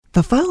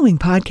The following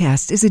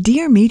podcast is a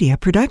Dear Media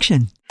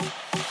production.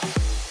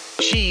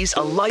 She's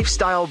a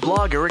lifestyle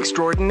blogger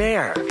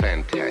extraordinaire.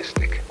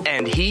 Fantastic.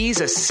 And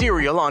he's a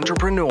serial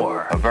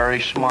entrepreneur. A very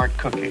smart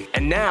cookie.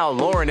 And now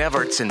Lauren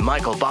Everts and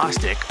Michael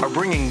Bostic are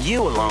bringing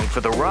you along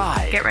for the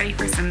ride. Get ready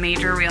for some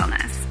major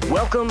realness.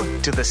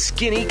 Welcome to the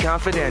Skinny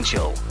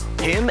Confidential.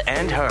 Him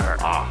and her.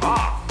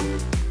 Aha!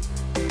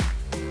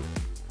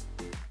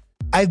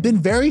 I've been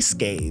very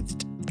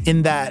scathed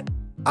in that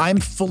I'm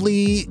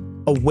fully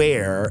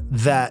aware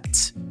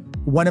that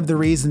one of the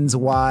reasons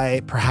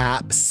why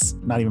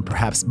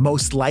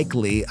most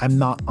likely I'm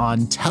not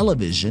on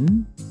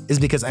television is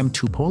because I'm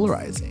too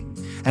polarizing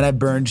and I've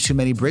burned too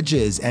many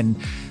bridges and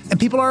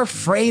people are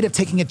afraid of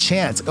taking a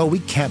chance. Oh, we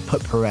can't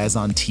put Perez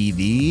on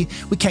TV.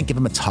 We can't give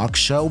him a talk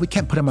show. We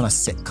can't put him on a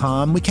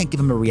sitcom. We can't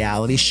give him a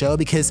reality show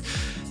because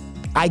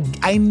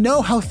I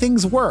know how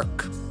things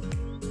work.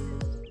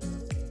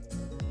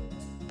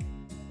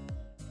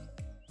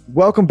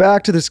 Welcome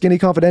back to the Skinny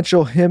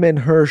Confidential Him and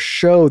Her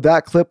show.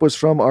 That clip was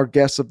from our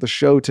guest of the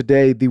show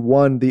today, the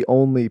one, the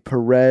only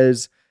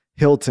Perez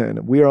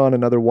Hilton. We are on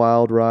another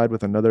wild ride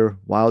with another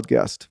wild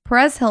guest.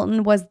 Perez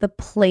Hilton was the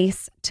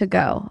place to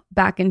go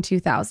back in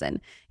 2000.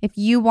 If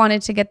you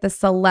wanted to get the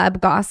celeb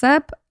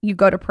gossip, you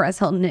go to Perez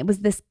Hilton. It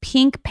was this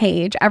pink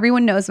page.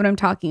 Everyone knows what I'm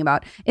talking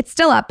about. It's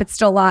still up. It's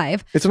still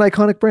live. It's an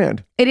iconic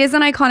brand. It is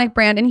an iconic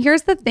brand. And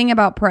here's the thing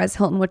about Perez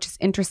Hilton, which is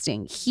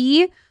interesting.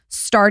 He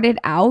started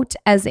out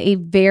as a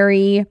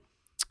very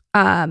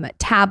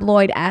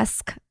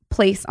tabloid-esque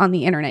place on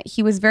the internet.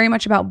 He was very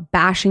much about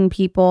bashing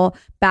people,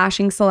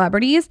 bashing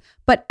celebrities.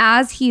 But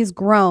as he's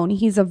grown,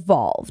 he's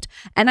evolved.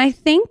 And I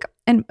think,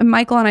 and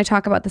Michael and I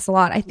talk about this a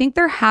lot, I think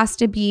there has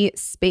to be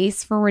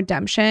space for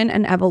redemption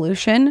and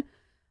evolution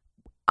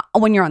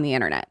when you're on the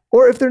internet.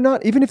 Or if they're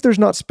not, even if there's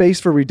not space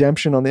for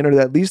redemption on the internet,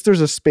 at least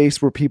there's a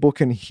space where people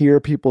can hear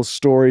people's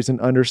stories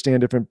and understand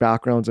different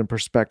backgrounds and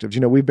perspectives.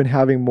 You know, we've been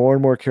having more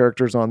and more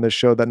characters on this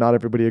show that not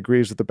everybody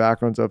agrees with the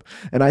backgrounds of.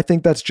 And I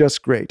think that's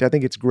just great. I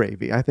think it's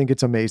gravy. I think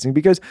it's amazing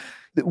because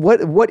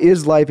what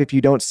is life if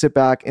you don't sit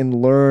back and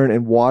learn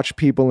and watch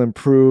people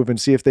improve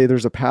and see if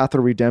there's a path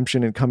of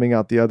redemption and coming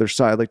out the other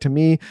side? Like, to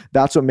me,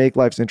 that's what makes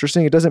life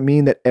interesting. It doesn't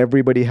mean that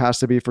everybody has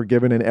to be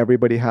forgiven and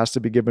everybody has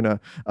to be given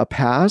a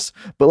pass,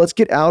 but let's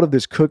get out of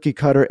this cookie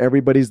cutter,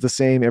 everybody's the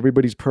same,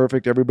 everybody's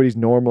perfect, everybody's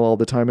normal all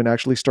the time, and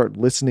actually start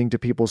listening to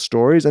people's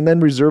stories and then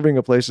reserving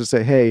a place to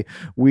say, hey,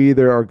 we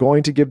either are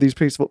going to give these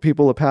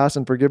people a pass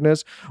and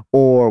forgiveness,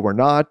 or we're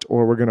not,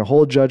 or we're going to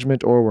hold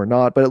judgment, or we're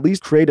not, but at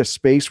least create a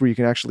space where you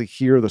can actually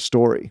hear the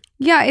story.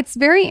 Yeah, it's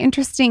very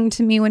interesting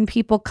to me when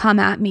people come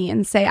at me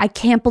and say, I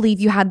can't believe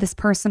you had this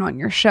person on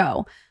your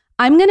show.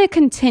 I'm going to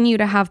continue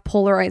to have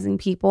polarizing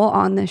people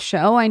on this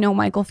show. I know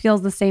Michael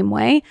feels the same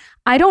way.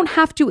 I don't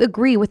have to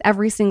agree with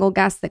every single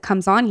guest that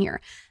comes on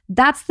here.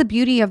 That's the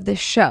beauty of this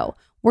show.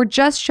 We're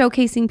just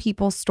showcasing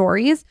people's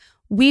stories.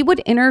 We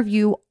would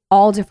interview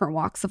all different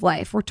walks of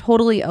life. We're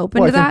totally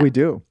open to that. I think we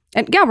do.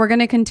 And yeah, we're going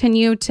to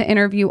continue to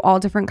interview all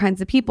different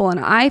kinds of people. And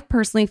I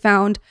personally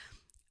found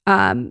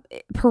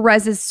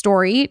Perez's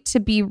story to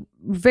be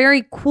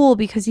very cool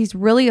because he's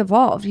really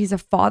evolved. He's a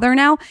father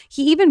now.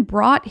 He even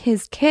brought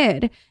his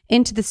kid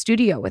into the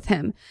studio with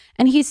him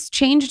and he's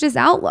changed his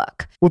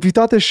outlook. Well, if you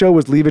thought this show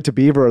was Leave It to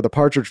Beaver or The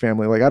Partridge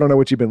Family, like, I don't know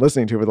what you've been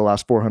listening to for the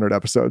last 400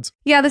 episodes.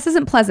 Yeah, this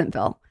isn't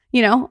Pleasantville.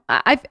 You know,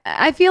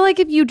 I feel like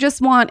if you just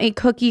want a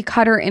cookie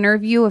cutter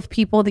interview of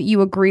people that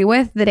you agree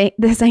with,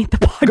 this ain't the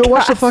podcast. Go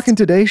watch the fucking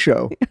Today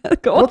Show. I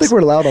don't think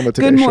we're allowed on the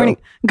Today Show.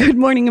 Good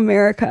morning,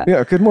 America.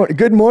 Yeah,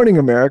 good morning,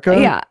 America.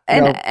 Yeah,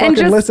 and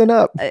just listen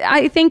up.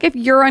 I think if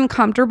you're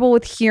uncomfortable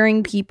with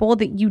hearing people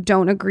that you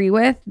don't agree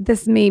with,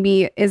 this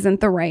maybe isn't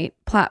the right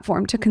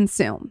platform to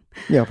consume.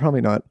 Yeah, probably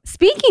not.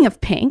 Speaking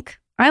of pink,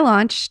 I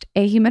launched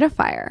a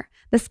humidifier.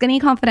 The Skinny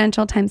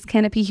Confidential times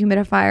Canopy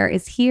humidifier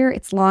is here.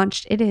 It's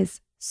launched. It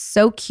is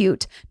so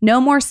cute. No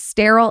more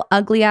sterile,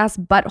 ugly ass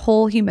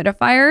butthole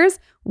humidifiers.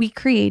 We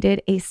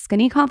created a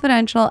Skinny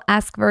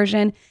Confidential-esque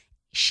version.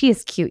 She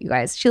is cute, you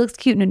guys. She looks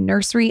cute in a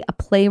nursery, a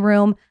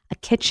playroom, a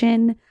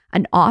kitchen,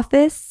 an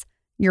office,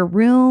 your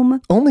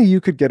room. Only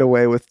you could get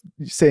away with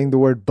saying the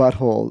word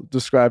butthole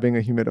describing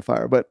a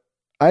humidifier, but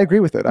I agree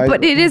with it.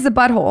 But it is a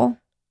butthole.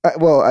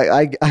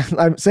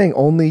 I'm saying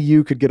only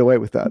you could get away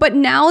with that. But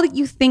now that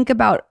you think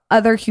about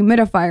other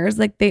humidifiers,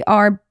 like they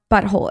are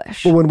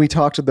butthole-ish. Well, when we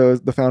talked to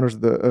the founders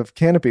of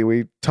Canopy,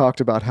 we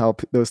talked about how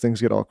those things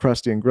get all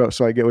crusty and gross.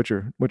 So I get what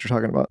you're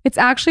talking about. It's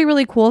actually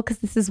really cool because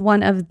this is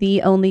one of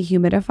the only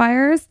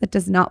humidifiers that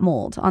does not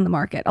mold on the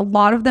market. A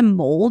lot of them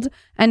mold,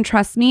 and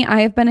trust me, I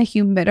have been a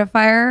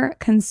humidifier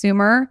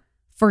consumer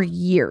for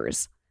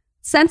years.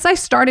 Since I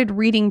started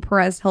reading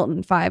Perez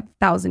Hilton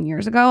 5,000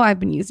 years ago, I've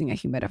been using a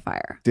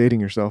humidifier.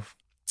 Dating yourself.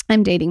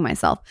 I'm dating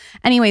myself.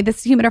 Anyway,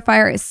 this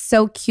humidifier is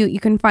so cute.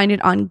 You can find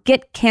it on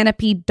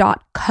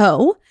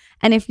getcanopy.co.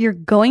 And if you're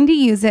going to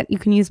use it, you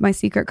can use my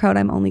secret code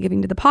I'm only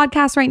giving to the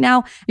podcast right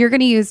now. You're going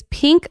to use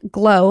Pink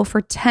Glow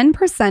for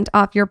 10%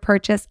 off your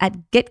purchase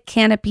at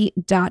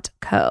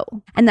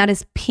getcanopy.co. And that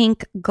is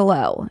Pink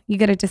Glow. You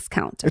get a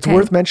discount. It's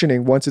worth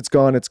mentioning. Once it's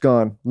gone, it's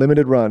gone.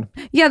 Limited run.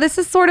 Yeah, this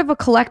is sort of a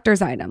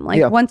collector's item.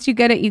 Like once you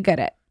get it, you get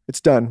it. It's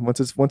done. Once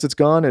it's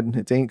gone, and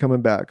it ain't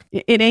coming back.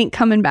 It ain't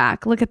coming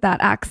back. Look at that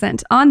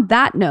accent. On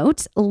that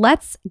note,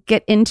 let's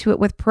get into it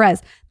with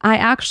Perez. I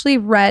actually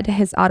read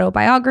his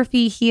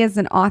autobiography. He is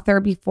an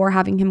author. Before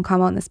having him come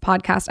on this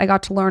podcast, I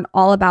got to learn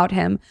all about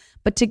him.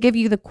 But to give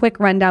you the quick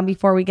rundown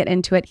before we get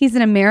into it, he's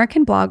an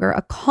American blogger,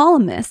 a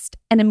columnist,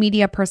 and a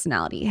media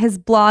personality. His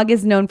blog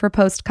is known for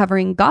posts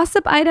covering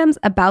gossip items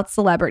about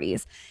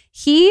celebrities.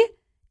 He,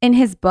 in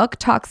his book,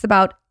 talks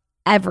about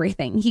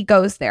everything. He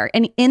goes there.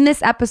 And in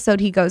this episode,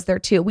 he goes there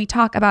too. We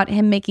talk about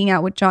him making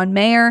out with John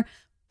Mayer,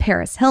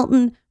 Paris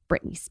Hilton,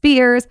 Britney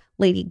Spears,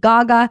 Lady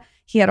Gaga.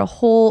 He had a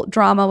whole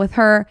drama with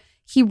her.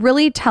 He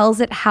really tells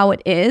it how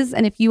it is.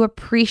 And if you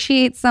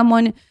appreciate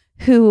someone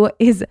who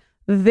is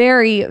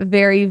very,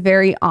 very,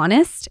 very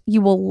honest, you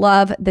will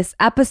love this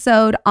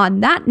episode. On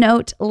that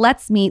note,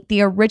 let's meet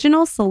the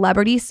original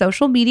celebrity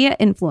social media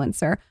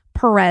influencer,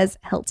 Perez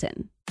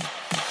Hilton.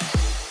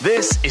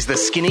 This is the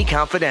Skinny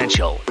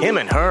Confidential, him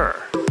and her.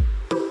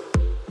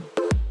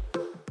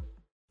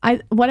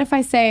 What if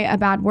I say a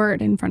bad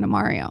word in front of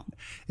Mario?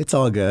 It's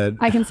all good.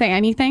 I can say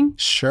anything?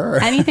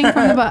 Sure. Anything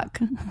from the book.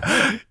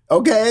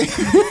 Okay.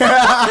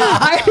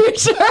 Are you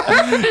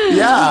sure?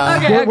 Yeah.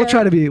 Okay, We'll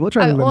try to be. We'll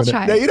try to limit we'll it.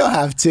 try. No, you don't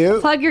have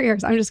to. Plug your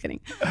ears. I'm just kidding.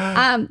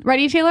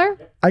 Ready, Taylor?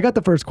 I got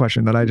the first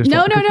question that I just.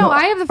 No.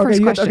 I have the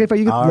first question. Okay, fine.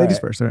 You get All ladies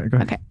right. first. All right, go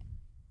ahead. Okay.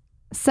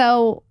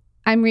 So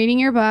I'm reading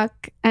your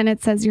book and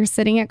it says you're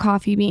sitting at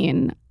Coffee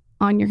Bean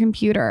on your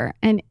computer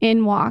and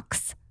in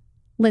walks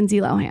Lindsay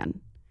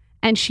Lohan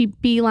and she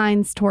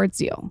beelines towards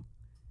you.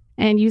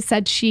 And you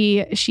said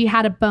she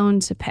had a bone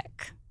to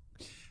pick.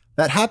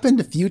 That happened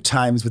a few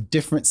times with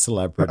different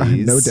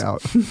celebrities. No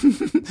doubt.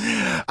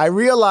 I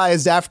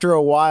realized after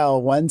a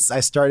while, once I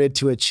started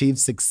to achieve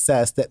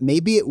success, that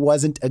maybe it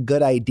wasn't a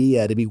good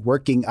idea to be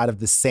working out of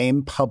the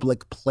same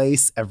public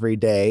place every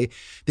day,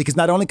 because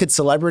not only could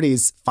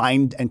celebrities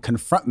find and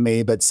confront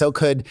me, but so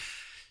could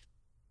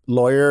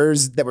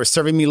lawyers that were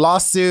serving me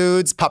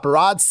lawsuits,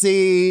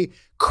 paparazzi,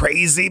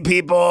 crazy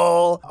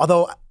people.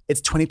 Although it's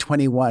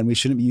 2021, we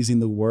shouldn't be using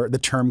the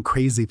term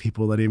crazy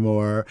people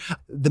anymore.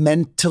 The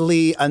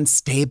mentally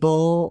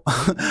unstable,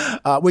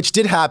 which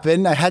did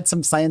happen. I had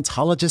some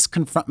Scientologists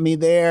confront me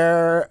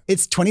there.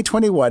 It's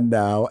 2021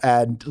 now,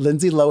 and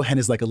Lindsay Lohan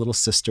is like a little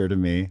sister to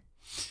me.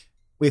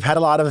 We've had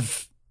a lot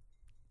of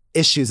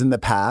issues in the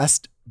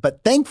past,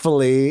 but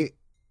thankfully,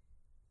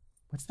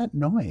 what's that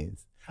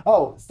noise?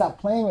 Oh, stop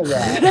playing with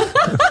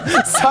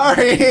that.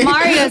 Sorry.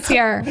 Mario's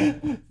here.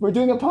 We're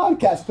doing a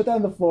podcast. Put that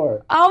on the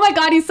floor. Oh my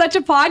God, he's such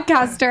a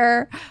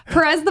podcaster.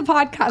 Perez the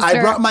podcaster. I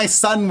brought my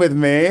son with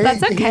me.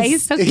 That's okay.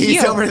 He's so cute.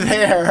 He's over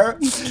there.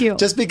 He's cute.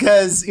 Just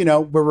because,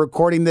 we're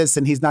recording this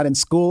and he's not in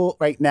school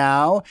right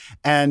now.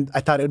 And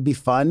I thought it would be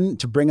fun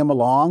to bring him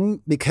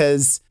along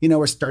because,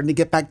 we're starting to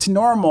get back to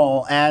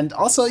normal. And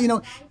also,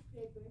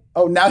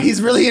 oh, now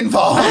he's really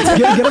involved.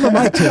 Get him a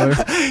mic, Taylor.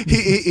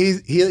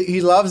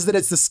 He loves that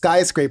it's the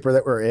skyscraper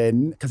that we're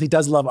in because he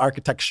does love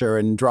architecture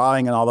and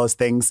drawing and all those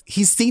things.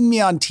 He's seen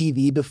me on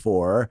TV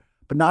before,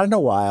 but not in a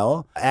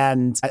while.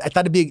 And I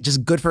thought it'd be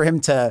just good for him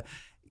to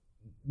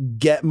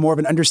get more of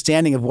an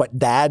understanding of what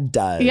dad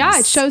does. Yeah,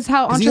 it shows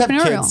how entrepreneurial. You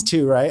have kids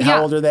too, right? Yeah.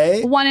 How old are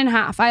they?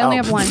 1.5. I only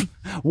have one.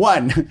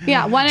 One.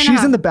 Yeah, 1.5.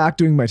 She's in the back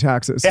doing my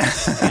taxes.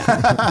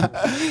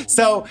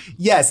 So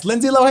yes,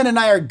 Lindsay Lohan and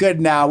I are good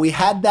now. We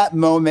had that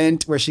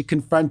moment where she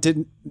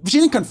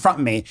didn't confront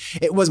me.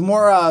 It was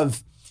more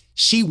of,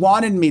 she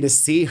wanted me to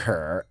see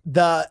her.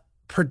 The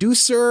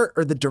producer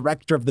or the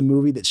director of the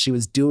movie that she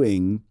was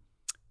doing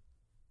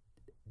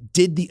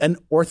did the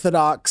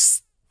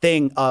unorthodox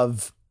thing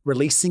of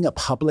releasing a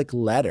public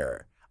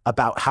letter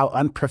about how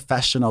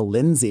unprofessional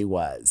Lindsay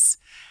was.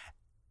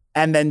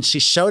 And then she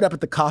showed up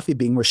at the Coffee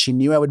Bean where she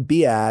knew I would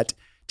be at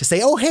to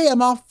say, oh, hey,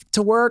 I'm off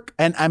to work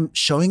and I'm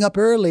showing up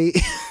early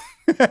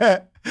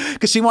because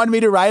she wanted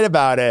me to write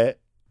about it.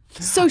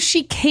 So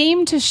she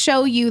came to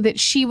show you that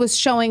she was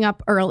showing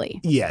up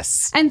early.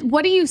 Yes. And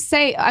what do you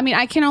say? I mean,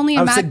 I can only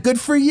I imagine. said, good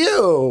for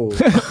you.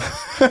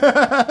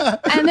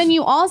 And then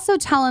you also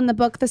tell in the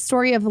book the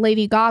story of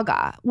Lady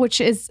Gaga, which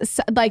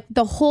is like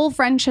the whole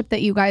friendship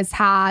that you guys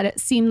had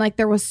seemed like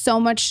there was so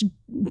much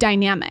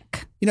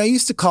dynamic. I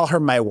used to call her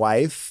my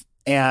wife,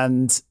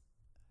 and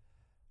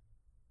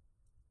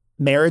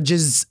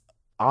marriages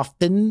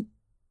often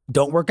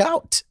don't work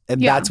out. And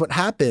that's what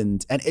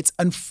happened. And it's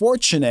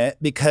unfortunate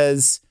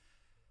because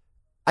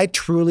I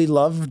truly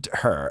loved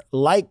her,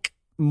 like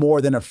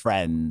more than a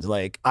friend.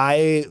 Like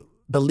I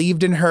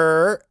believed in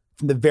her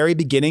from the very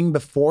beginning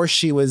before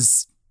she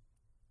was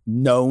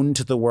known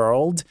to the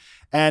world.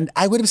 And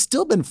I would have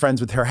still been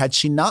friends with her had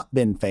she not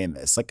been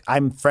famous. Like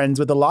I'm friends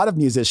with a lot of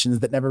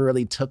musicians that never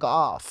really took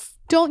off.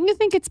 Don't you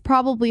think it's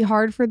probably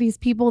hard for these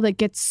people that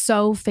get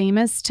so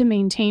famous to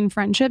maintain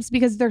friendships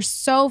because they're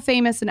so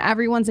famous and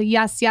everyone's a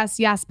yes, yes,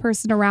 yes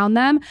person around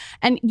them?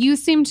 And you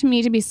seem to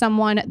me to be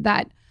someone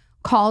that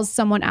calls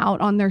someone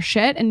out on their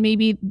shit and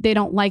maybe they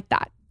don't like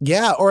that.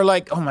 Yeah. Or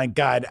like, oh my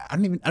God, I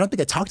don't think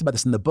I talked about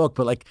this in the book,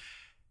 but like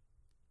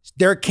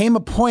there came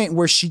a point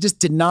where she just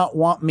did not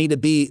want me to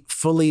be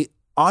fully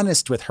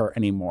honest with her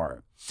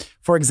anymore.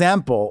 For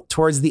example,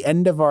 towards the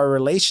end of our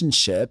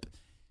relationship,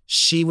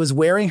 she was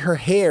wearing her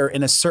hair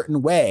in a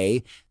certain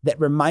way that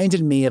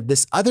reminded me of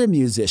this other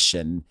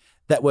musician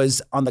that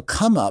was on the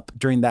come up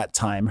during that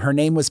time. Her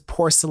name was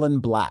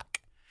Porcelain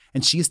Black,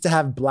 and she used to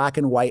have black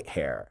and white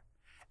hair.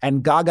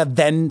 And Gaga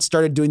then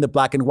started doing the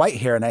black and white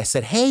hair. And I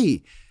said,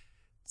 hey,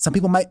 some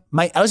people might,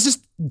 I was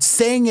just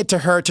saying it to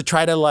her to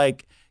try to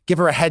like give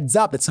her a heads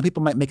up that some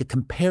people might make a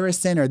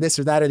comparison or this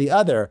or that or the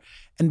other.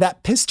 And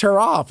that pissed her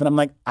off. And I'm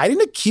like, I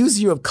didn't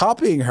accuse you of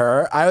copying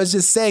her. I was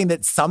just saying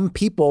that some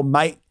people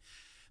might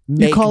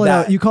You call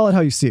it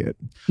how you see it.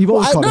 You've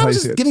always called it how you see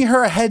it. I was just giving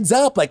her a heads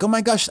up, like, oh my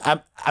gosh,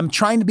 I'm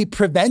trying to be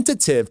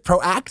preventative,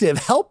 proactive,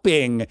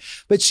 helping,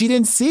 but she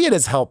didn't see it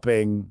as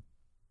helping.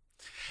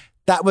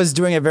 That was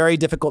during a very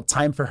difficult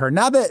time for her.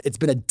 Now that it's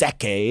been a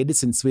decade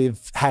since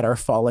we've had our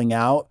falling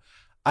out,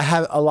 I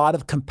have a lot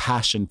of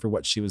compassion for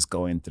what she was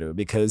going through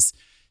because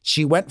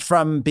she went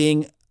from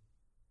being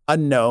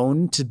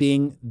unknown to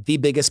being the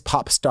biggest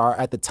pop star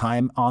at the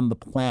time on the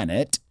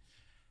planet.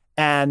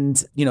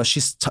 And, you know,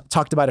 she's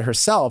talked about it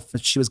herself.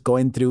 She was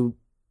going through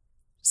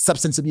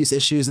substance abuse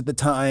issues at the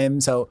time.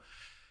 So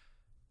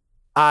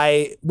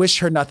I wish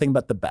her nothing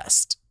but the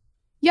best.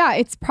 Yeah,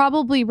 it's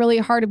probably really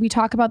hard. We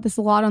talk about this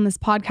a lot on this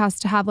podcast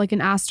to have like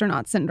an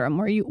astronaut syndrome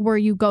where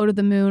you go to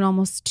the moon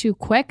almost too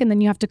quick and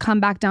then you have to come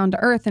back down to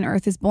Earth and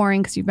Earth is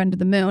boring because you've been to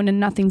the moon and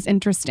nothing's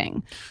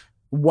interesting.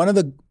 One of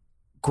the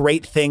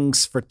great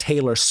things for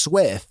Taylor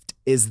Swift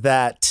is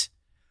that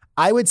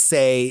I would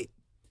say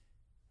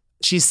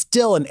she's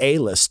still an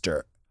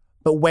A-lister,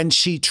 but when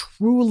she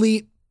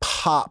truly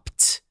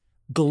popped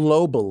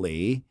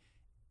globally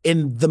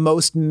in the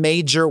most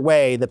major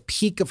way, the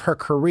peak of her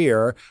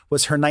career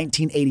was her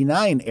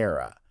 1989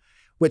 era,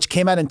 which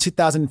came out in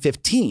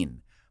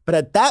 2015. But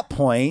at that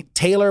point,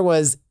 Taylor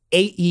was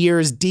 8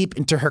 years deep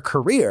into her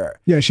career.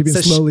 Yeah, she'd been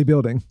slowly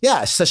building.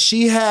 Yeah, so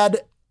she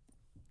had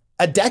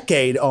a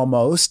decade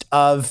almost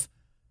of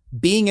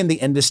being in the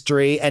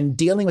industry and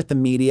dealing with the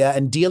media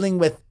and dealing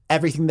with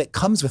everything that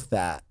comes with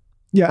that.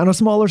 Yeah, on a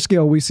smaller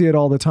scale, we see it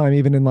all the time,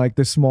 even in like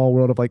this small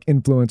world of like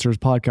influencers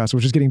podcasts,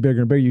 which is getting bigger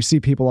and bigger. You see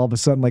people all of a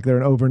sudden like they're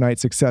an overnight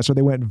success or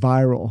they went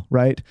viral,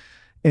 right?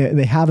 And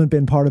they haven't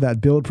been part of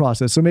that build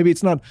process. So maybe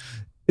it's not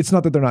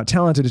that they're not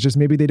talented. It's just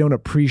maybe they don't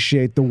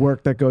appreciate the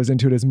work that goes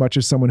into it as much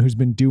as someone who's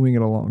been doing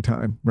it a long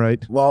time,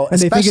 right? Well,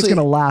 and they think it's going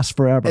to last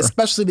forever.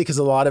 Especially because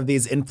a lot of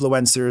these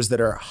influencers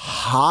that are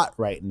hot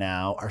right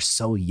now are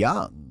so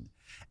young.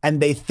 And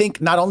they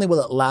think not only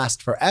will it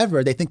last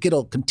forever, they think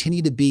it'll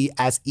continue to be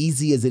as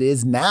easy as it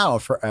is now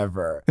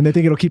forever. And they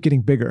think it'll keep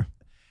getting bigger.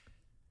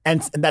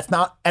 And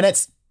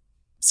it's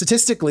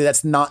statistically,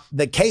 that's not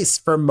the case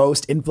for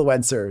most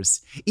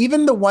influencers.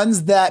 Even the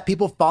ones that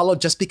people follow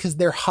just because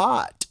they're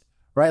hot,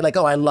 right? Like,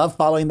 oh, I love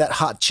following that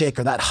hot chick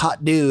or that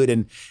hot dude.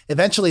 And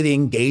eventually the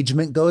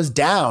engagement goes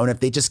down if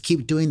they just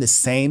keep doing the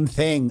same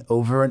thing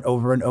over and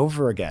over and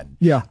over again.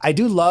 Yeah. I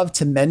do love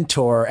to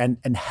mentor and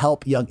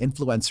help young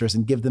influencers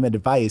and give them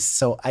advice.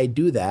 So I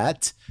do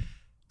that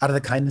out of the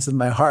kindness of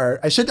my heart.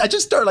 I should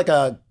start like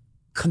a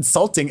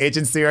consulting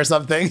agency or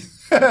something.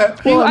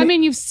 Well, I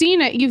mean, you've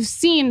seen it. You've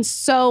seen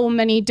so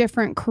many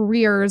different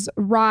careers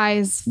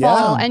rise,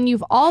 fall. Yeah. And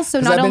you've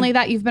also, not only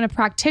that, you've been a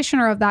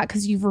practitioner of that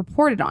because you've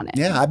reported on it.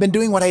 Yeah, I've been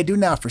doing what I do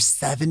now for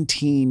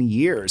 17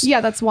 years.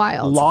 Yeah, that's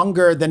wild.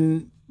 Longer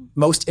than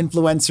most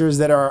influencers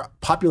that are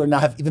popular now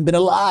have even been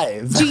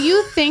alive. Do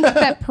you think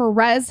that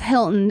Perez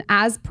Hilton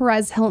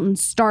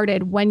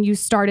started when you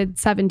started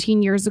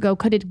 17 years ago,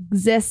 could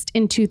exist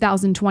in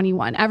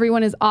 2021?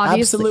 Everyone is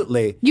obviously...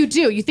 Absolutely. You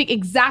do? You think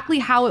exactly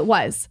how it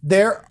was?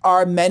 There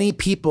are many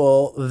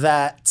people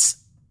that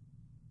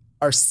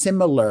are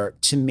similar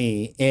to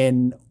me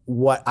in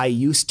what I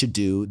used to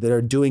do that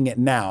are doing it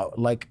now.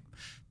 Like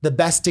the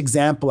best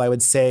example I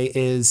would say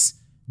is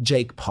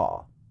Jake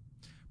Paul.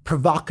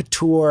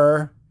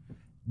 Provocateur,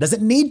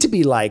 doesn't need to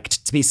be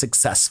liked to be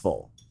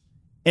successful.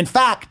 In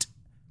fact,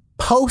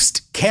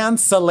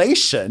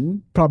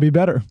 post-cancellation, probably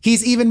better.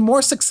 He's even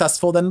more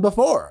successful than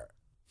before.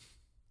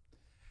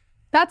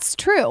 That's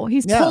true.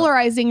 He's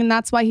polarizing, and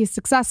that's why he's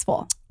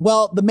successful.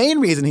 Well, the main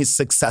reason he's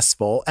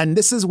successful, and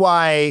this is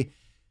why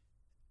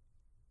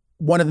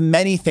one of the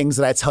many things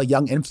that I tell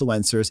young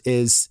influencers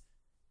is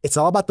it's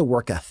all about the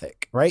work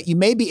ethic, right? You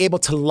may be able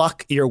to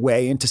luck your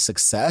way into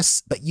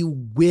success, but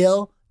you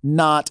will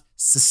not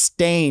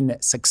sustain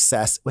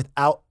success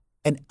without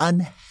an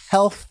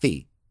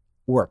unhealthy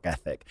work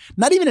ethic,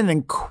 not even an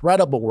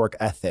incredible work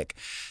ethic.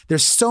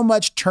 There's so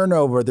much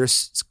turnover.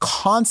 There's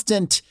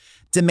constant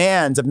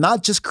demands of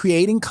not just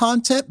creating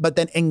content, but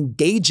then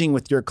engaging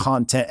with your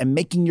content and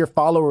making your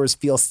followers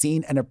feel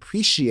seen and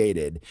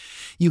appreciated.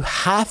 You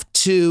have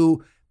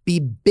to be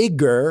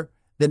bigger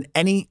than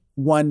any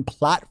one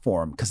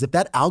platform, because if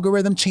that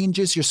algorithm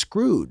changes, you're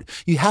screwed.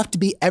 You have to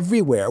be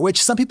everywhere,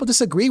 which some people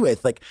disagree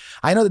with. Like,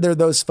 I know that there are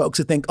those folks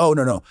who think, oh,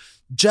 no,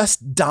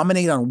 just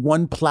dominate on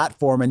one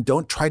platform and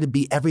don't try to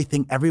be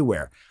everything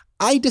everywhere.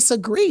 I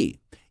disagree.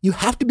 You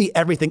have to be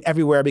everything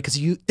everywhere because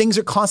things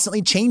are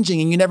constantly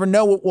changing and you never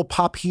know what will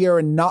pop here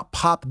and not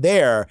pop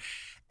there.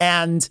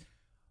 And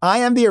I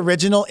am the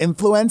original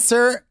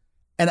influencer,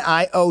 and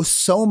I owe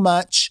so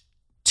much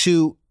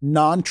to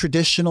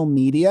non-traditional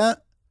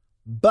media,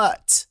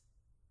 but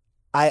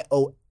I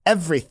owe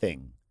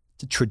everything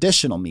to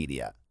traditional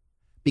media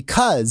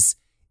because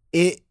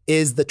it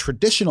is the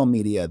traditional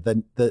media,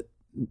 the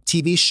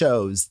TV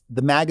shows,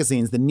 the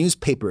magazines, the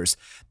newspapers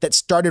that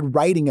started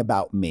writing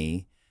about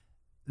me,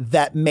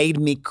 that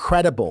made me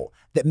credible,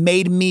 that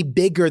made me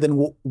bigger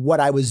than what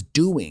I was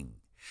doing.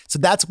 So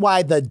that's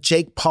why the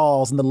Jake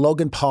Pauls and the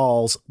Logan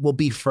Pauls will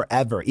be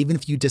forever, even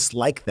if you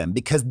dislike them,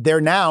 because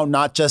they're now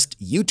not just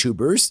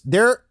YouTubers,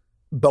 they're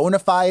bona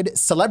fide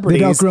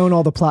celebrities. They've outgrown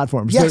all the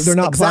platforms. Yes, they're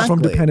not exactly.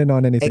 platform dependent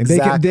on anything.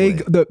 Exactly.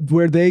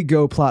 Where they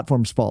go,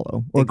 platforms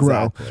follow or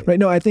grow. Right?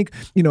 No, I think,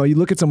 you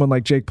look at someone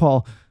like Jake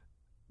Paul.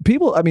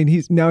 People, I mean,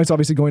 he's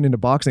obviously going into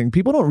boxing.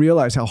 People don't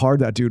realize how hard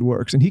that dude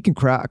works, and he can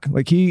crack.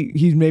 Like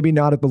he's maybe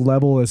not at the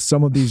level as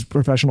some of these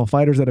professional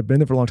fighters that have been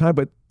there for a long time,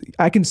 but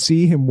I can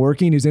see him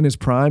working. He's in his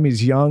prime.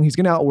 He's young. He's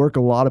going to outwork a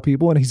lot of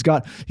people, and he's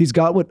got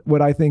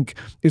what I think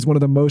is one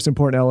of the most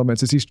important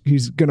elements is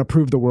he's going to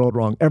prove the world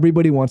wrong.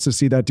 Everybody wants to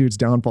see that dude's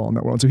downfall in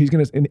that world. So he's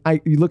going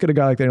to. You look at a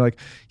guy like that, and you're like,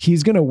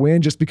 he's going to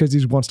win just because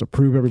he wants to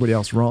prove everybody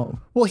else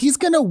wrong. Well, he's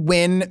going to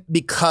win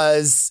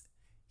because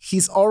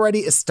he's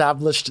already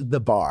established the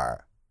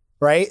bar.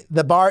 Right?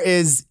 The bar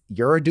is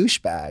you're a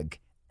douchebag.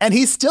 And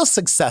he's still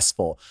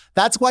successful.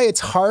 That's why it's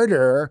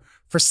harder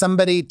for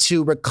somebody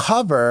to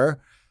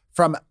recover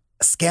from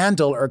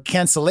scandal or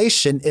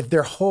cancellation if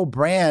their whole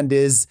brand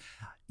is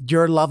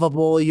you're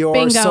lovable, you're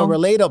Bingo. So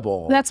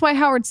relatable. That's why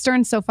Howard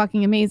Stern's so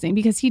fucking amazing,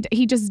 because he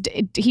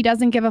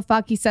doesn't give a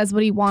fuck. He says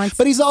what he wants.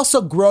 But he's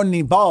also grown and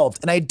evolved.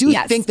 And I do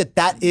Yes. think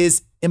that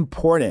is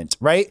important,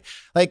 right?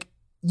 Like,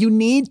 you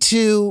need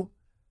to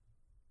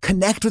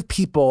connect with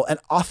people, and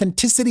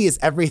authenticity is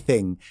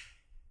everything.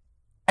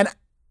 And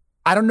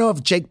I don't know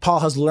if Jake Paul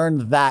has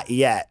learned that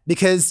yet,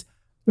 because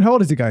How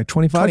old is the guy?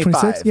 25,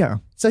 26? Yeah.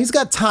 So he's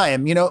got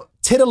time.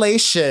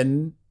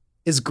 Titillation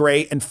is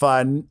great and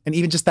fun, and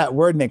even just that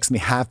word makes me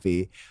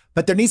happy.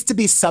 But there needs to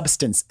be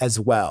substance as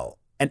well.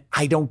 And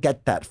I don't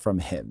get that from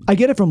him. I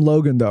get it from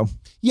Logan, though.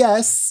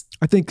 Yes.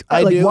 I think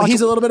I do.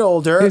 He's a little bit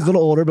older. He's a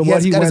little older, but he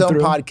what he got went his own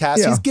through. podcast.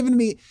 Yeah. He's given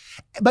me,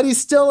 but he's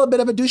still a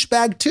bit of a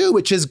douchebag too,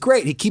 which is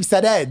great. He keeps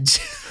that edge.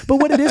 But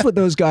what it is with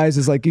those guys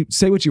is like, you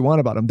say what you want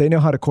about them. They know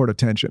how to court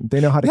attention.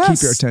 They know how to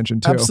keep your attention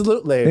too.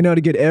 Absolutely. They know how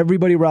to get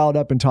everybody riled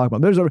up and talk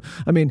about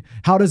them.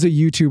 How does a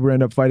YouTuber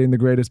end up fighting the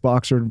greatest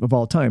boxer of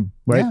all time?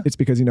 Right? Yeah. It's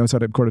because he knows how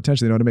to court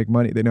attention. They know how to make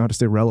money. They know how to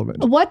stay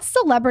relevant. What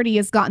celebrity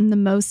has gotten the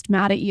most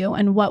mad at you,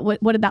 and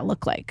what did that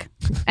look like?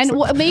 And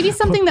maybe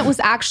something that was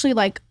actually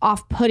like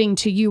off-putting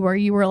to you, where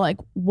you were like,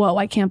 whoa,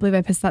 I can't believe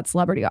I pissed that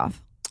celebrity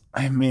off.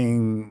 I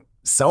mean,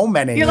 so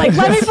many. You're like,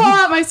 let me pull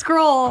out my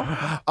scroll.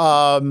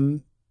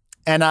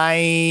 And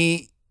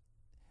I'm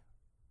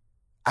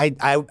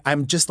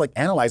just like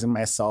analyzing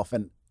myself,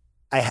 and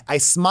I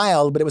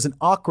smiled, but it was an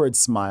awkward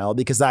smile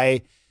because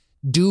I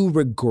do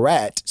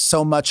regret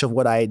so much of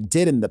what I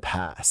did in the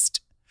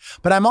past.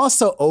 But I'm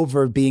also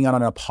over being on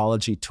an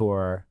apology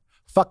tour.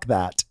 Fuck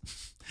that.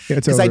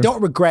 Because I don't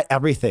regret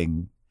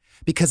everything,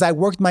 because I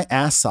worked my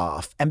ass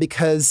off, and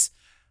because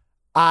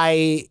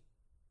I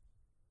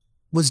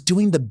was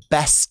doing the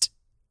best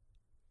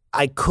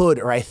I could,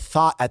 or I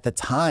thought at the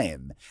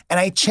time. And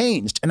I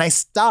changed and I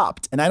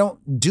stopped, and I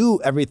don't do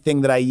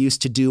everything that I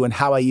used to do and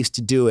how I used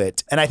to do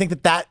it. And I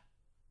think that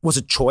was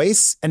a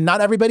choice, and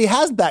not everybody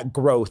has that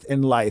growth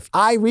in life.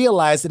 I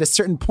realized at a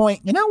certain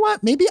point, you know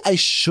what? Maybe I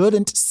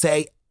shouldn't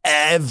say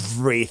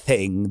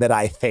everything that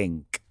I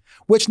think,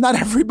 which not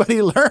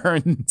everybody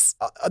learns.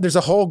 There's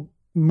a whole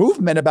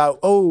movement about,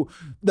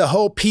 the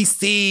whole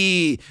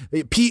PC,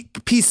 blah,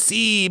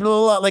 blah,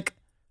 blah. Like,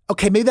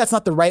 okay, maybe that's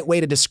not the right way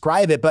to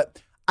describe it, but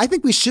I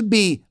think we should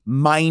be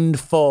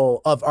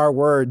mindful of our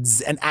words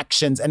and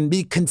actions and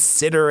be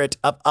considerate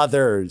of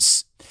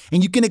others.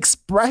 And you can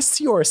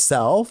express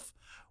yourself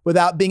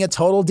without being a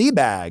total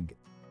D-bag.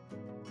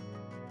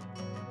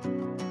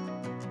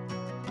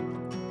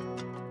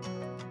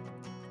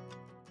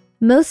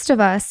 Most of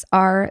us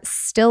are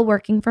still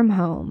working from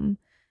home,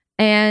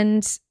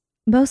 and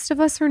most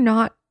of us are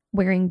not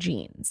wearing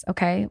jeans,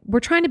 okay? We're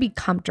trying to be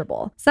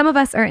comfortable. Some of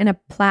us are in a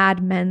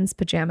plaid men's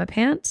pajama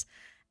pant,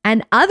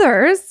 and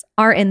others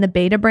are in the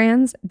Beta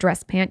Brands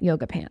dress pant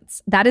yoga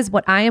pants. That is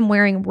what I am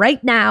wearing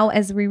right now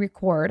as we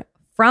record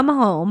from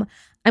home.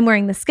 I'm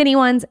wearing the skinny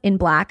ones in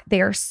black. They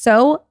are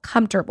so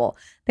comfortable.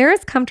 They're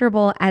as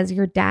comfortable as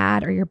your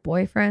dad or your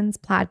boyfriend's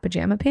plaid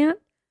pajama pant,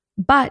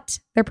 but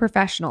they're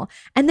professional.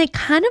 And they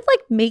kind of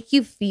like make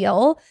you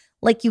feel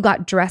like you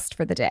got dressed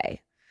for the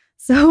day.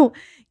 So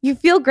you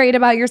feel great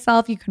about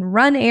yourself. You can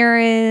run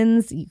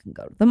errands. You can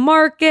go to the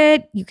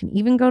market. You can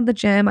even go to the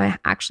gym. I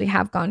actually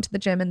have gone to the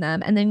gym in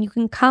them. And then you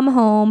can come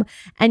home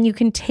and you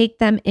can take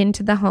them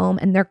into the home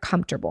and they're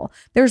comfortable.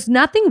 There's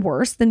nothing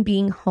worse than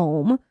being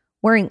home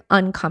wearing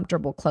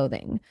uncomfortable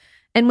clothing.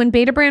 And when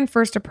Beta Brand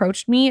first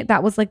approached me,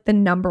 that was like the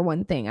number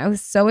one thing. I was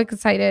so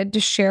excited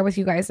to share with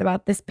you guys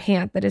about this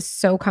pant that is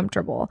so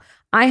comfortable.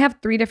 I have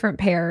 3 different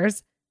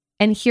pairs.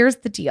 And here's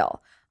the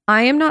deal.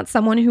 I am not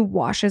someone who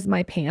washes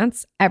my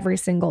pants every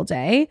single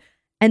day.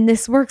 And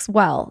this works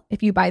well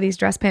if you buy these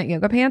dress pant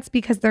yoga pants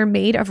because they're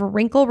made of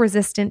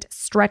wrinkle-resistant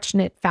stretch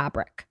knit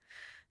fabric.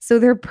 So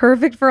they're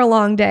perfect for a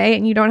long day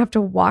and you don't have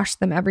to wash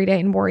them every day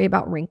and worry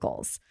about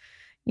wrinkles.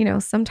 You know,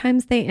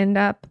 sometimes they end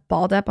up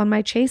balled up on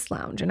my chase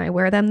lounge and I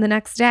wear them the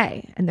next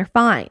day and they're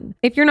fine.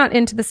 If you're not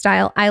into the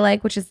style I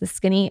like, which is the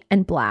skinny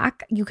and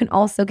black, you can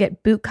also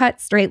get boot cut,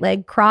 straight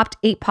leg, cropped,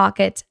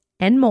 8-pocket,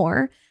 and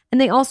more.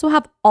 And they also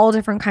have all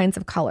different kinds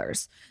of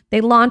colors. They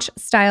launch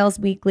styles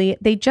weekly.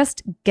 They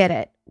just get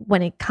it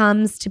when it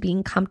comes to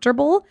being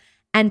comfortable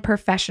and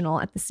professional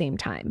at the same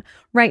time.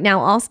 Right now,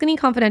 All Skinny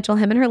Confidential,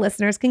 him and her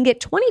listeners can get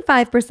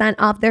 25%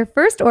 off their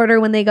first order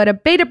when they go to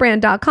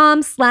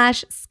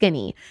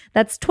betabrand.com/skinny.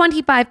 That's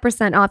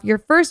 25% off your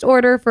first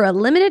order for a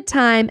limited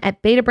time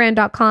at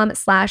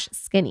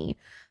betabrand.com/skinny.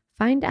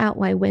 Find out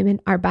why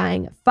women are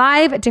buying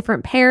 5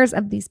 different pairs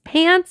of these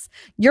pants.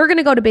 You're going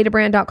to go to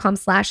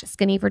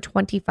betabrand.com/skinny for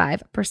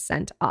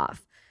 25%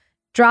 off.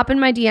 Drop in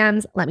my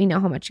DMs. Let me know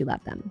how much you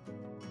love them.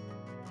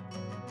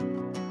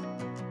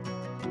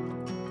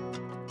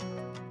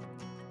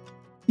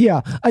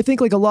 Yeah, I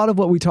think like a lot of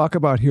what we talk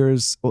about here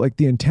is like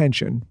the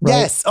intention, right?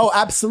 Yes. Oh,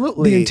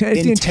 absolutely.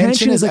 The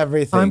intention is like,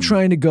 everything. I'm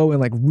trying to go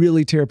and like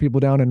really tear people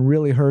down and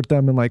really hurt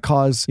them and like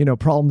cause,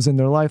 problems in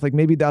their life. Like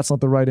maybe that's not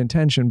the right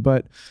intention,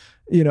 but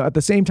at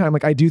the same time,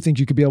 like I do think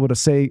you could be able to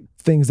say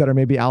things that are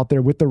maybe out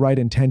there with the right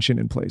intention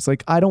in place.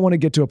 Like I don't want to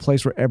get to a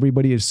place where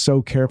everybody is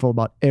so careful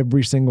about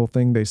every single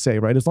thing they say,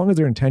 right? As long as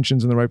their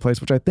intention's in the right place,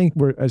 which I think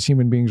we're as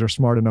human beings are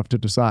smart enough to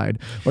decide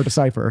or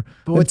decipher.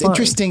 But what's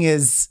interesting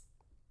is,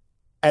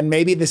 and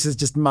maybe this is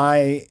just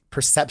my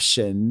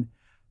perception,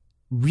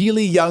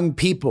 really young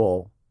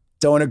people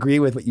don't agree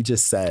with what you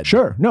just said.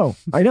 Sure. No,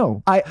 I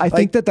know. I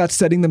think that's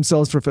setting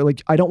themselves for,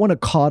 like, I don't want to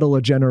coddle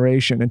a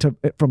generation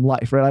from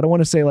life, right? I don't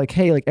want to say like,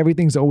 hey, like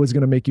everything's always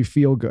going to make you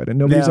feel good and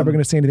nobody's ever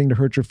going to say anything to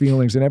hurt your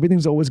feelings and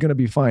everything's always going to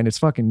be fine. It's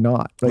fucking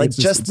not. Like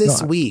just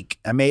this week,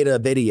 I made a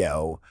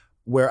video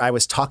where I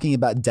was talking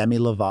about Demi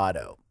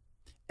Lovato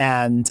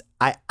and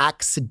I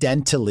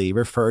accidentally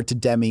referred to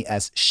Demi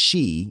as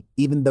she,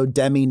 even though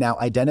Demi now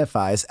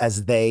identifies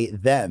as they,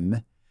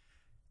 them.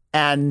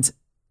 And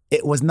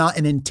it was not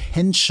an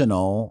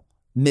intentional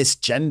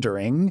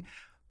misgendering,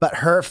 but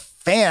her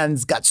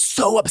fans got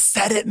so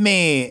upset at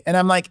me. And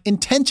I'm like,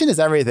 intention is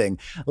everything.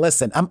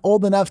 Listen, I'm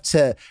old enough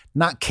to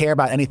not care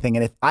about anything.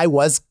 And if I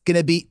was going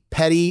to be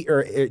petty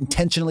or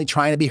intentionally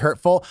trying to be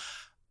hurtful,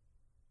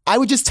 I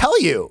would just tell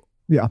you.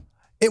 Yeah.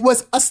 It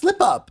was a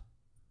slip up.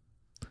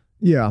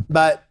 Yeah.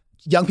 But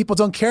young people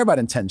don't care about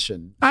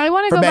intention. I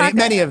want to go back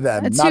many of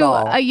them, to not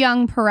all. a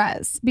young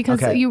Perez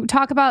because you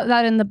talk about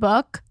that in the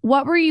book.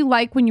 What were you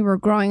like when you were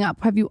growing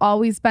up? Have you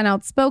always been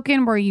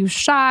outspoken? Were you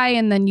shy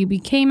and then you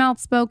became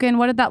outspoken?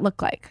 What did that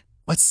look like?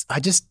 I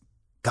just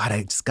got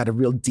a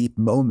real deep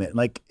moment.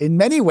 Like in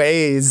many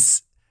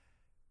ways,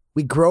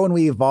 we grow and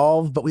we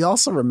evolve, but we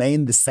also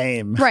remain the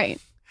same. Right.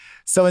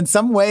 So in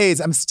some ways,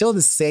 I'm still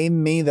the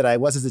same me that I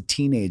was as a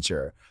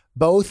teenager,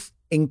 both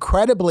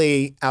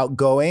incredibly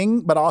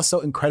outgoing, but also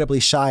incredibly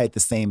shy at the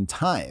same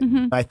time.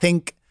 Mm-hmm. I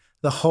think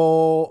the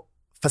whole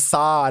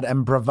facade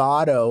and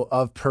bravado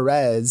of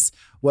Perez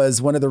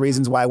was one of the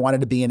reasons why I wanted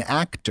to be an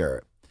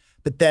actor.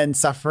 But then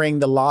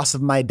suffering the loss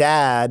of my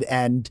dad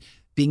and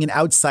being an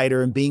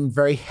outsider and being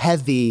very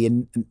heavy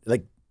and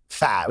like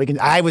fat.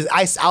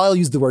 I'll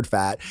use the word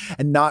fat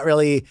and not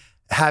really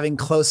having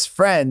close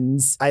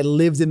friends. I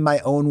lived in my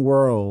own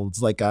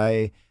world. Like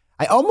I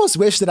almost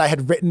wish that I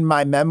had written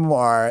my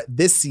memoir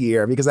this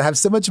year because I have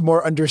so much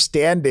more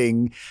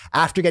understanding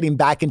after getting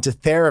back into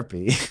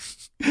therapy.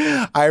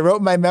 I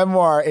wrote my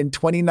memoir in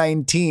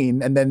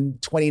 2019 and then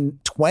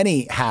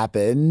 2020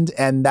 happened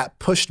and that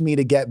pushed me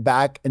to get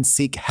back and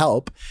seek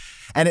help.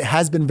 And it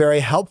has been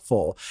very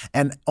helpful.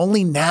 And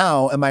only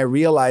now am I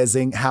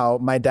realizing how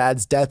my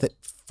dad's death at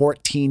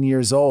 14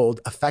 years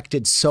old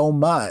affected so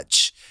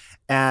much.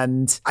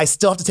 And I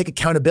still have to take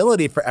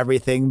accountability for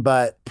everything,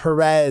 but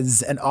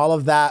Perez and all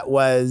of that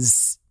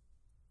was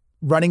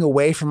running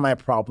away from my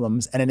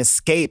problems and an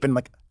escape and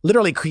like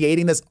literally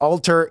creating this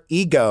alter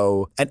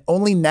ego. And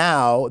only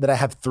now that I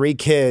have 3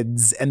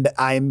 kids and that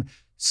I'm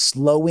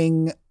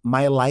slowing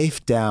my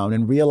life down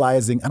and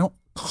realizing I don't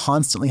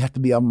constantly have to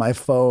be on my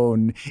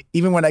phone,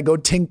 even when I go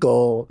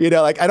tinkle,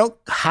 like I don't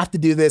have to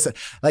do this.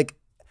 Like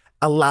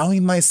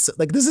allowing myself,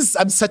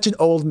 I'm such an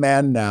old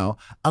man now,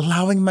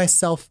 allowing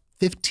myself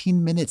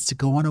 15 minutes to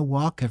go on a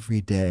walk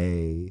every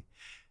day,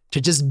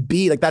 to just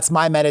be. Like, that's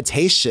my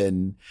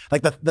meditation.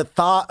 Like the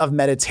thought of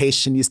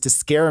meditation used to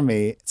scare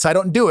me. So I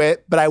don't do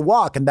it, but I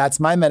walk and that's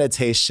my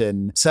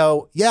meditation.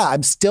 So yeah,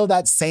 I'm still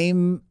that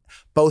same,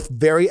 both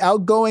very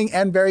outgoing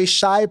and very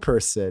shy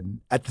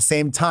person at the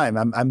same time.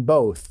 I'm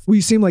both. Well,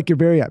 you seem like you're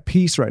very at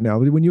peace right now.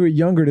 When you were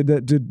younger,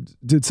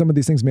 did some of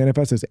these things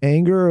manifest as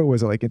anger, or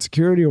was it like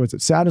insecurity, or was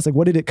it sadness? Like,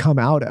 what did it come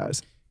out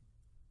as?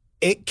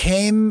 It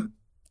came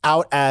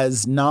out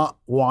as not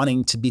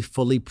wanting to be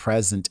fully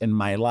present in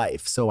my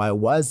life. So I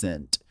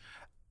wasn't.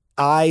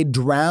 I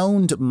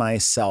drowned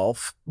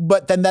myself,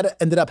 but then that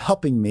ended up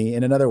helping me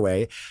in another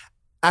way.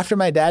 After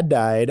my dad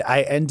died,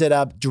 I ended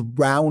up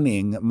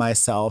drowning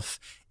myself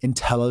in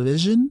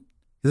television.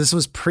 This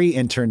was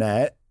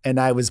pre-internet and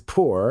I was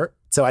poor,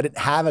 so I didn't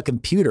have a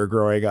computer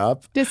growing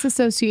up.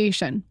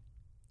 Disassociation.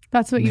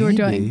 That's what you were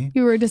doing.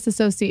 You were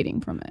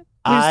disassociating from it.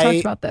 We just talked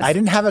about this. I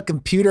didn't have a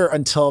computer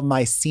until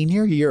my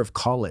senior year of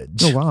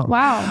college. Oh, wow.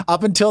 Wow.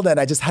 Up until then,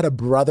 I just had a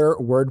brother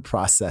word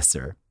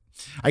processor.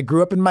 I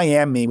grew up in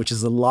Miami, which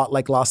is a lot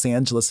like Los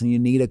Angeles, and you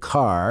need a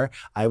car.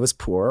 I was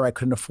poor. I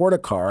couldn't afford a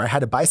car. I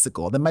had a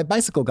bicycle. Then my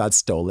bicycle got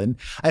stolen.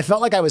 I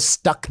felt like I was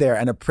stuck there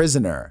and a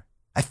prisoner.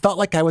 I felt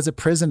like I was a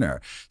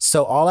prisoner.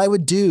 So all I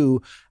would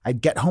do,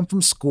 I'd get home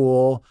from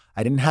school.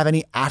 I didn't have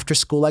any after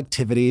school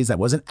activities. I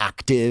wasn't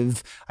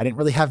active. I didn't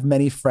really have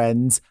many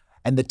friends.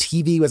 And the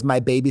TV was my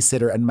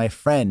babysitter and my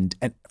friend.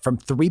 And from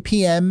 3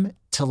 p.m.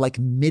 till like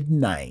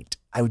midnight,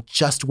 I would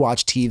just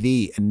watch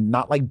TV and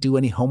not like do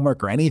any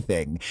homework or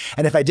anything.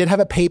 And if I did have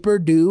a paper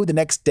due the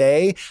next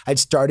day, I'd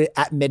start it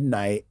at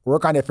midnight,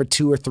 work on it for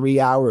 2 or 3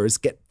 hours,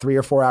 get 3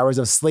 or 4 hours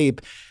of sleep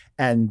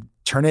and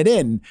turn it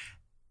in.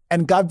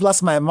 And God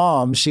bless my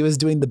mom. She was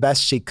doing the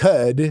best she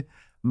could.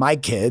 My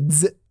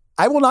kids,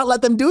 I will not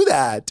let them do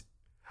that.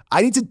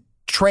 I need to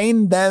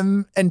train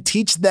them and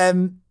teach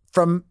them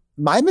from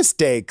my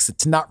mistakes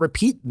to not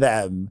repeat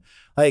them.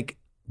 Like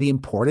the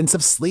importance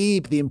of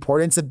sleep, the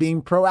importance of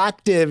being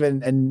proactive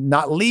and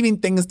not leaving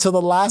things till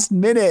the last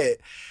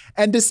minute.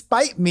 And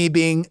despite me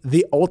being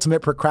the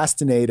ultimate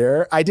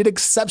procrastinator, I did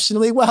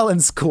exceptionally well in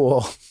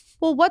school.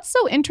 Well, what's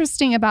so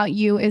interesting about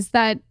you is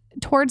that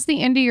towards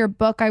the end of your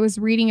book, I was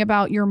reading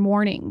about your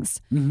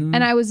mornings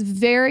and I was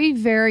very,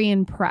 very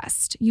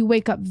impressed. You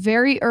wake up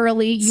very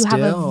early. You have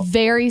a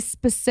very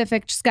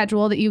specific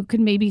schedule that you could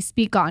maybe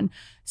speak on.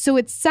 So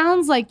it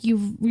sounds like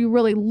you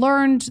really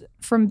learned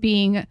from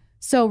being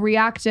so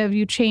reactive,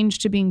 you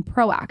changed to being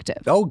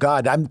proactive. Oh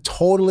God, I'm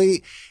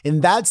totally,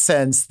 in that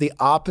sense, the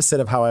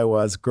opposite of how I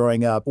was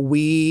growing up.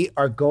 We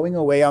are going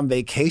away on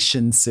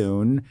vacation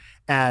soon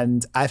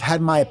and I've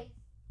had my,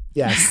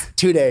 yes,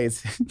 2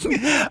 days.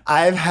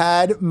 I've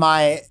had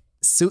my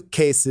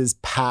suitcases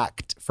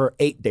packed for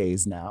 8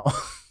 days now.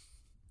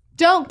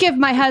 Don't give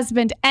my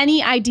husband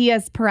any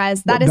ideas,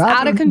 Perez. That is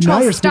out of control.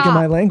 Now you're Stop. speaking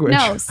my language.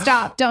 No,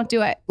 stop. Don't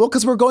do it. Well,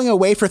 because we're going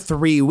away for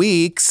 3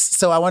 weeks.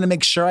 So I want to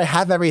make sure I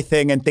have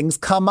everything and things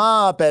come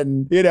up.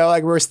 And, you know,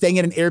 like we're staying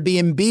in an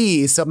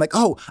Airbnb. So I'm like,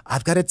 oh,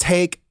 I've got to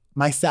take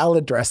my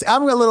salad dressing.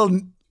 I'm a little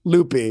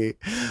loopy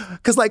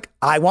because like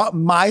I want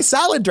my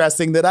salad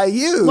dressing that I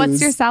use. What's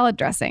your salad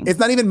dressing? It's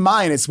not even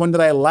mine. It's one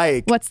that I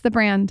like. What's the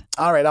brand?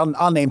 All right,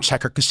 I'll name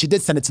check her because she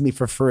did send it to me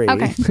for free.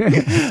 Okay.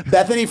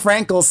 Bethany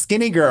Frankel's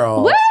Skinny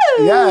Girl. Woo!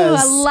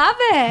 Yes. I love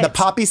it. The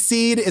poppy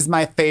seed is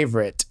my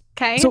favorite.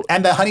 Okay.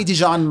 And the honey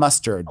Dijon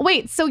mustard.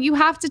 Wait, so you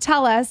have to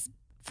tell us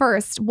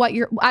first what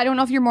I don't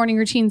know if your morning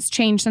routines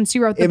changed since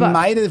you wrote the It book.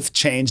 might have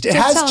changed. It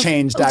Just has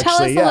changed, actually.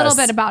 Tell us yes. a little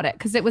bit about it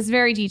because it was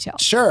very detailed.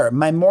 Sure.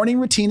 My morning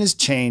routine has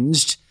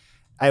changed.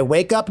 I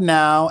wake up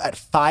now at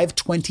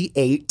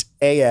 5:28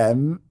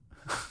 a.m.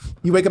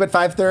 You wake up at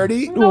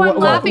 5:30? No, I'm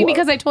laughing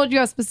because I told you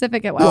how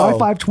specific it was.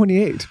 Why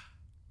 5:28?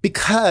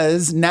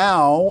 Because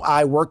now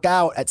I work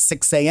out at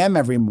 6 a.m.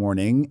 every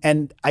morning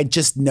and I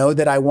just know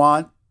that I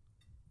want,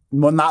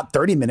 well, not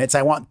 30 minutes.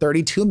 I want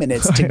 32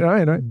 minutes to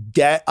Right.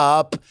 get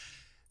up,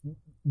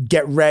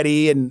 get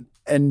ready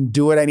and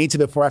do what I need to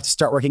before I have to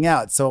start working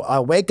out. So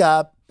I'll wake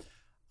up,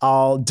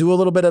 I'll do a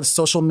little bit of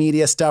social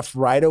media stuff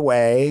right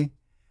away.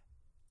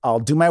 I'll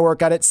do my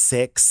workout at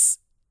 6.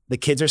 The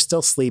kids are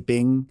still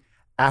sleeping.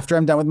 After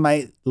I'm done with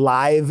my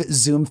live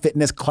Zoom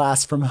fitness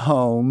class from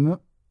home,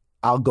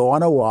 I'll go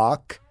on a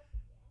walk.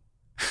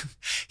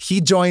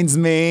 He joins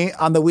me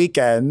on the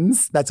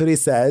weekends. That's what he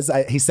says.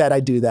 He said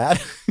I do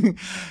that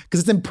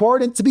because it's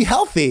important to be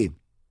healthy.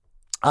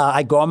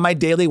 I go on my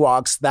daily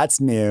walks. That's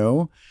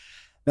new.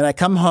 Then I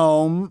come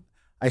home.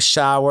 I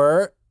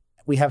shower.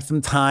 We have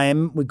some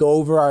time. We go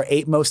over our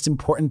 8 most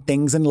important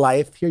things in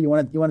life. Here, you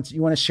want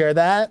to share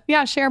that?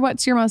 Yeah, share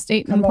what's your most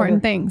 8 Come important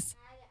over. things.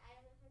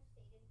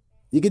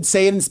 You could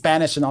say it in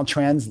Spanish and I'll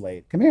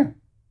translate. Come here.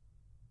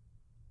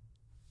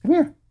 Come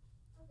here.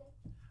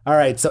 All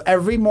right. So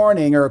every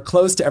morning or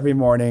close to every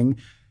morning,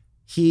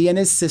 he and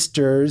his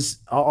sisters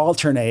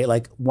alternate.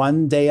 Like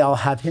one day I'll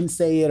have him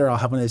say it or I'll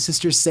have one of his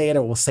sisters say it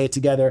or we'll say it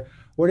together.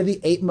 What are the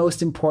 8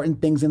 most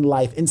important things in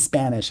life in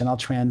Spanish? And I'll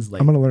translate.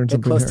 I'm going to learn Get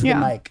something close here. to Yeah.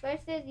 the mic.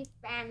 First is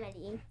your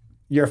family.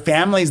 Your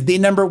family is the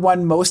number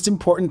 1 most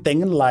important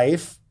thing in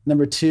life.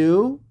 Number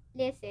 2,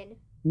 Listen.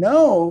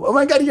 No. Oh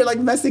my God, you're like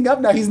messing up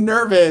now. He's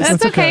nervous.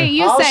 That's okay.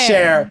 You I'll say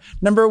share. it.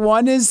 Number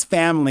 1 is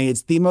family.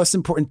 It's the most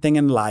important thing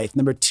in life.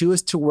 Number 2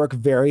 is to work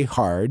very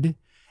hard.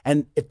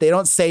 And if they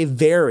don't say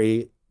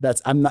very,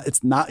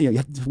 it's not, you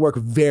have to work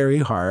very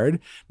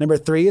hard. Number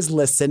 3 is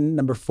listen.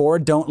 Number 4,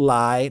 don't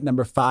lie.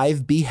 Number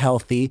 5, be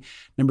healthy.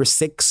 Number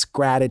 6,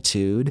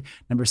 gratitude.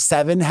 Number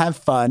 7, have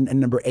fun.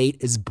 And number 8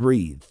 is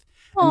breathe.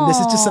 And this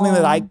is just something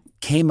that I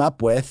came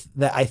up with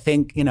that I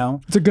think,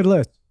 It's a good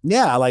list.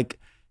 Yeah, like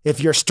if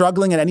you're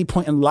struggling at any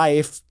point in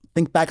life,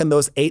 think back on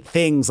those 8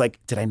 things. Like,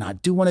 did I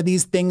not do one of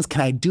these things?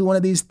 Can I do one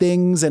of these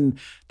things? And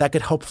that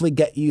could hopefully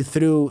get you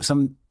through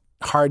some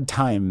hard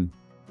time.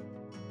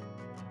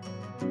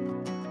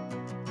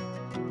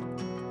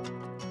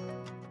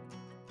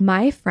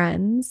 My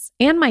friends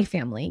and my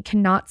family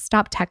cannot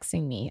stop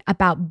texting me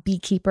about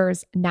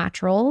Beekeeper's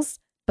Naturals,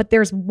 but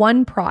there's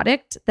one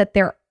product that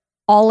they're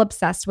all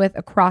obsessed with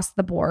across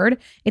the board.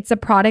 It's a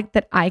product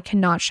that I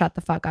cannot shut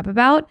the fuck up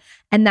about,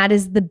 and that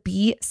is the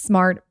Be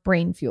Smart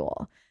Brain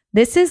Fuel.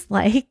 This is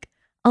like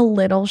a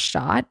little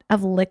shot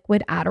of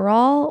liquid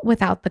Adderall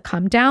without the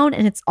come down,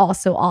 and it's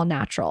also all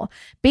natural.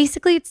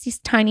 Basically, it's these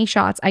tiny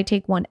shots. I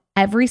take one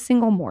every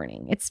single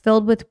morning. It's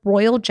filled with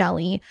royal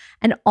jelly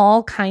and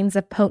all kinds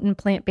of potent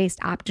plant-based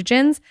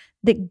adaptogens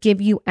that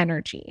give you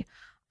energy.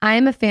 I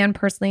am a fan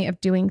personally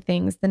of doing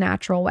things the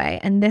natural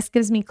way, and this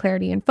gives me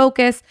clarity and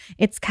focus.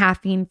 It's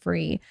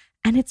caffeine-free,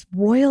 and it's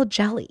royal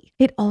jelly.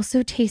 It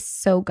also tastes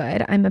so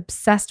good. I'm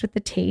obsessed with the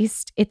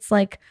taste. It's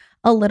like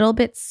a little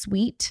bit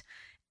sweet,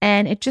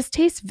 and it just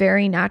tastes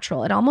very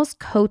natural. It almost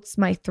coats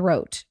my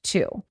throat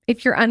too.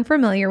 If you're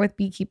unfamiliar with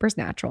Beekeeper's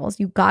Naturals,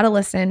 you got to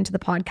listen to the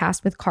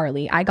podcast with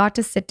Carly. I got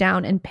to sit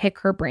down and pick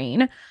her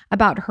brain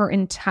about her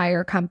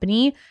entire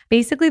company.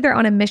 Basically, they're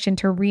on a mission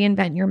to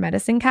reinvent your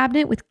medicine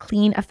cabinet with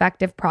clean,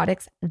 effective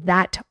products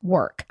that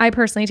work. I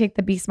personally take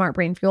the Be Smart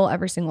Brain Fuel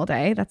every single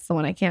day. That's the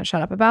one I can't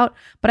shut up about.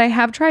 But I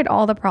have tried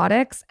all the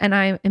products and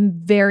I am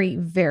very,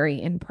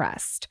 very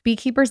impressed.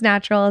 Beekeeper's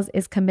Naturals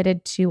is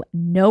committed to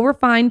no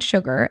refined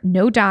sugar,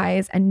 no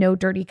dyes, and no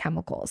dirty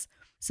chemicals.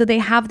 So they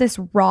have this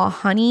raw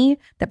honey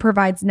that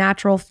provides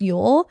natural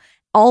fuel.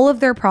 All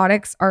of their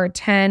products are a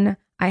 10.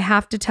 I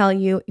have to tell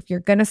you, if you're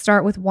going to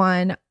start with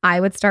one, I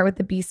would start with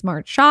the Be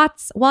Smart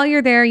shots. While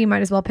you're there, you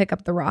might as well pick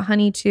up the raw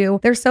honey too.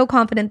 They're so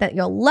confident that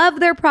you'll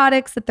love their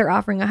products that they're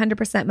offering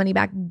 100% money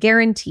back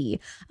guarantee.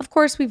 Of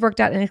course, we've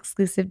worked out an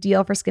exclusive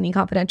deal for Skinny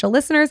Confidential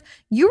listeners.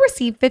 You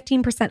receive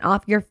 15%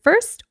 off your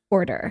first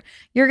order.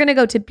 You're going to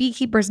go to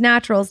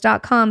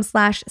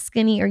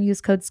beekeepersnaturals.com/skinny or use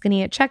code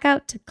skinny at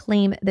checkout to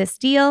claim this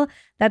deal.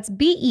 That's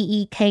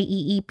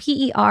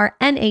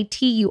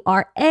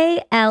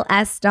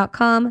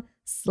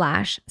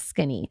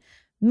beekeepersnaturals.com/skinny.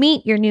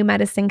 Meet your new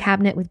medicine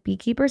cabinet with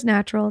Beekeeper's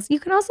Naturals. You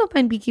can also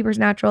find Beekeeper's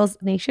Naturals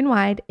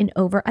nationwide in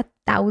over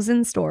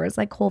 1,000 stores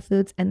like Whole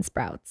Foods and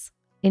Sprouts.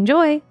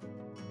 Enjoy.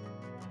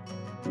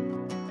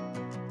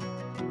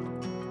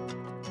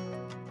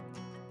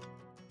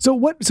 So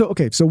what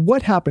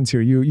happens here?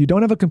 You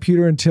don't have a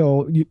computer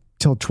until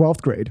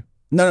 12th grade.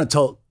 No,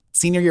 till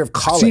senior year of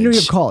college. Senior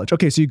year of college.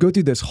 Okay, so you go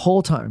through this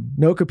whole time,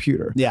 no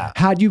computer. Yeah.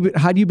 Had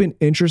you been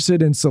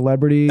interested in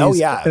celebrities? Oh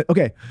yeah.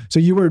 Okay, so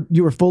you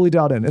were fully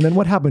dialed in, and then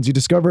what happens? You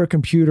discover a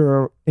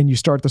computer and you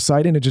start the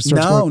site, and it just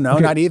starts. No,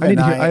 not even.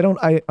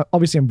 I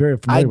obviously I'm very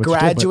familiar with. I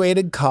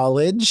graduated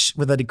college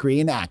with a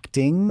degree in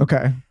acting.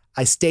 Okay.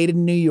 I stayed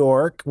in New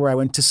York where I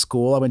went to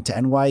school. I went to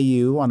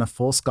NYU on a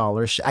full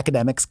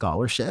academic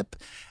scholarship.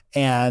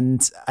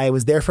 And I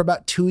was there for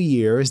about 2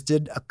 years,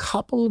 did a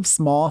couple of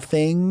small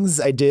things.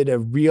 I did a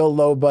real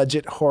low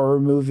budget horror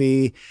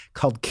movie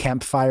called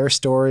Campfire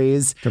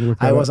Stories.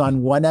 I was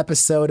on one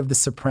episode of The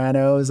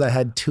Sopranos. I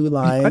had 2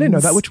 lines. I didn't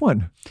know that. Which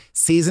one?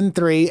 Season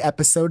 3,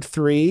 episode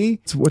 3.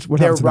 So what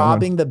They're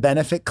robbing the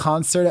benefit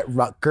concert at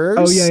Rutgers.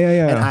 Oh,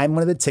 yeah. And I'm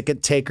one of the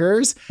ticket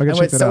takers. And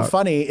what's so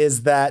funny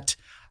is that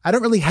I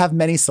don't really have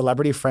many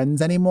celebrity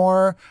friends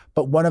anymore,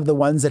 but one of the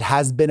ones that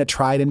has been a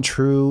tried and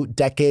true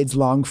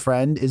decades-long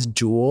friend is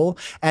Jewel.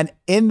 And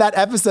in that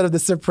episode of The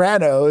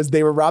Sopranos,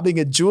 they were robbing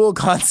a Jewel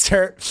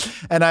concert.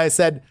 And I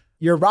said,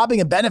 "You're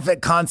robbing a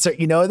benefit concert,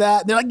 you know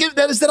that?" And they're like,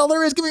 "Is that all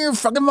there is? Give me your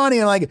fucking money."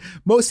 And like,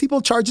 most people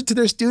charge it to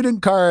their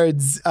student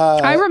cards.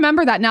 I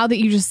remember that now that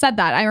you just said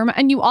that.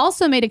 And you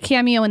also made a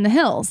cameo in The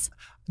Hills.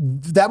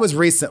 That was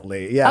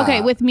recently, yeah. Okay,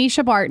 with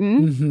Misha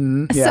Barton.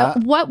 Mm-hmm, yeah. So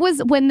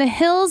when The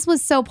Hills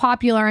was so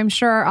popular, I'm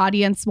sure our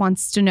audience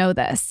wants to know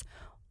this.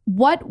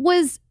 What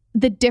was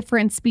the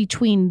difference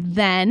between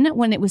then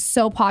when it was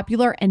so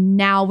popular and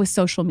now with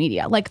social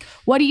media? Like,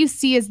 what do you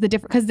see as the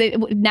difference? Because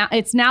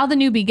it's now the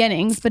new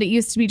beginnings, but it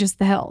used to be just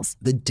The Hills.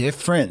 The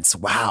difference,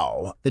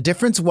 wow. The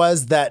difference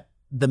was that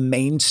the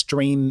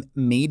mainstream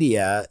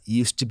media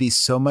used to be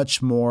so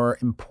much more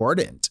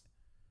important.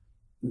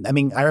 I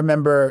mean, I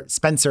remember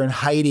Spencer and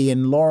Heidi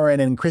and Lauren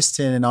and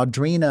Kristen and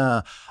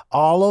Audrina,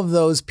 all of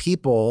those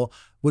people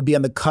would be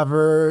on the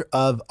cover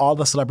of all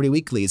the celebrity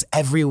weeklies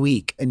every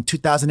week in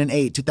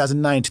 2008,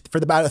 2009, for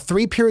about a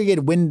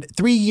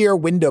 3-year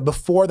window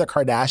before the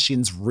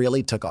Kardashians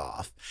really took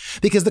off.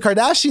 Because the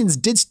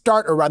Kardashians did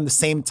start around the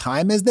same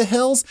time as The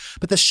Hills,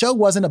 but the show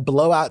wasn't a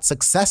blowout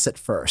success at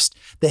first.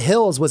 The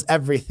Hills was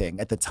everything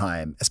at the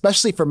time,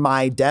 especially for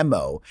my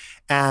demo.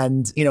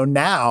 And,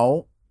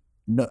 now,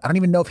 no, I don't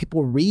even know if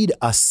people read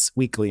Us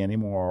Weekly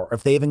anymore, or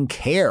if they even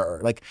care.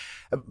 Like,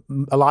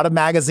 a lot of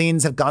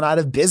magazines have gone out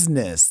of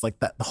business. Like,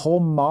 the whole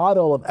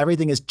model of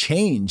everything has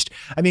changed.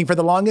 I mean, for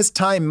the longest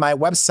time, my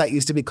website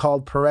used to be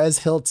called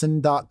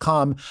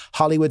PerezHilton.com,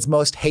 Hollywood's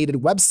most hated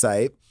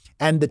website.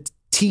 And the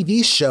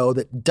TV show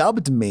that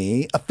dubbed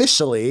me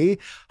officially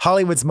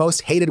Hollywood's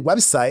most hated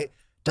website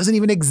doesn't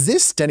even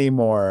exist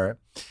anymore.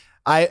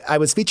 I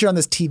was featured on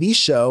this TV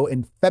show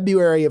in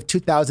February of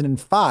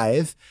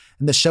 2005,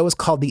 and the show was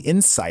called The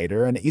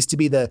Insider, and it used to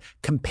be the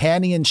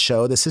companion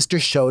show, the sister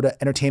show to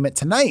Entertainment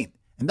Tonight.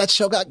 And that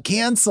show got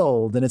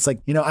canceled. And it's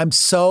like,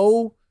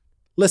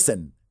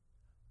 listen,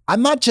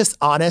 I'm not just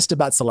honest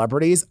about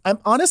celebrities. I'm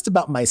honest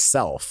about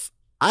myself.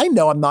 I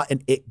know I'm not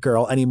an it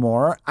girl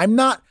anymore. I'm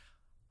not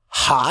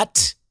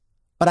hot,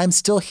 but I'm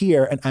still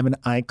here and I'm an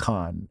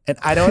icon. And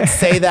I don't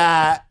say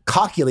that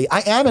cockily.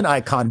 I am an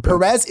icon.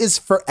 Perez is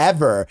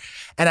forever.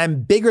 And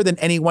I'm bigger than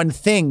any one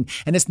thing.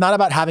 And it's not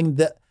about having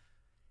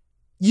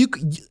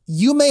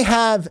you may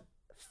have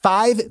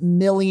 5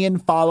 million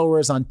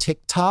followers on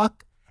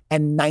TikTok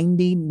and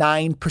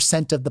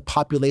 99% of the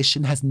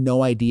population has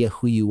no idea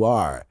who you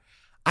are.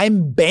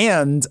 I'm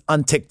banned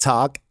on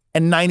TikTok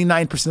and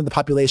 99% of the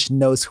population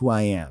knows who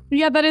I am.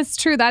 Yeah, that is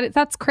true.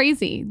 That's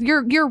crazy.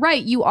 You're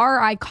right. You are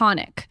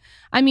iconic.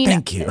 I mean,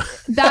 thank you.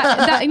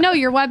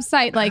 Your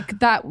website, like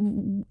that,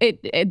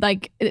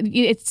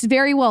 it's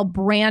very well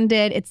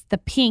branded. It's the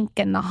pink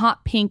and the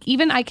hot pink.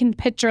 Even I can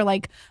picture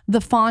like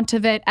the font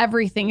of it,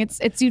 everything.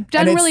 You've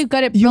done really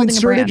good at building a brand. You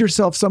inserted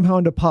yourself somehow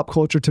into pop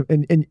culture to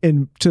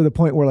the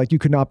point where like you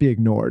could not be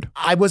ignored.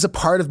 I was a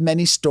part of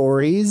many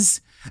stories.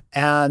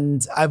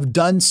 And I've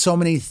done so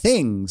many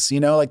things,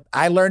 like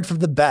I learned from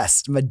the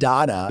best,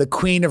 Madonna, the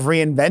queen of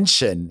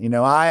reinvention.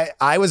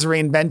 I was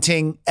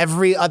reinventing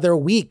every other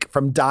week,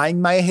 from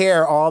dyeing my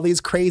hair, all these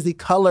crazy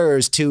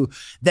colors, to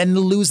then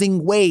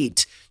losing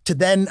weight, to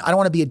then I don't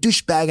want to be a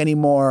douchebag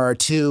anymore,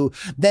 to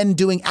then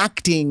doing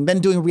acting, then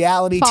doing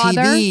reality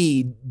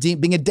TV,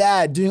 being a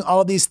dad, doing all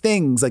of these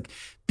things, like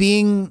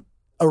being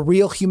a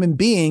real human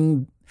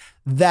being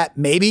that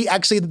maybe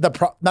actually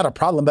not a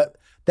problem, but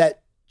that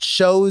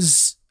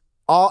shows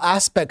all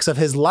aspects of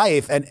his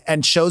life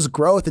and shows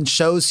growth and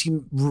shows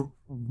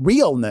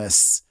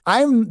realness.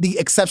 I'm the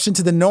exception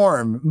to the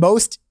norm.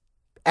 Most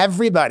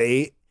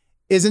everybody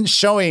isn't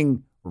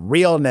showing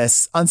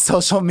realness on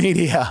social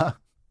media.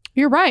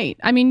 You're right.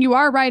 I mean, you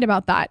are right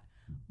about that.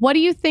 What do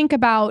you think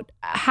about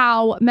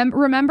how,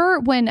 remember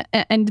when,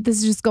 and this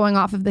is just going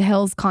off of the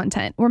Hills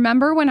content,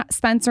 remember when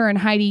Spencer and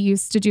Heidi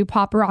used to do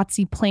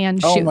paparazzi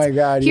planned shoots? Oh my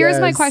God, Here's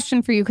yes. my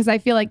question for you, because I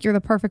feel like you're the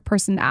perfect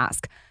person to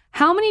ask.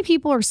 How many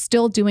people are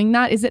still doing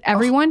that? Is it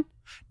everyone?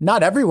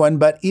 Not everyone,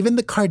 but even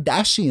the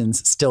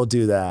Kardashians still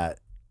do that.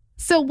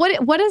 So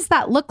what does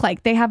that look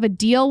like? They have a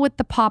deal with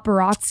the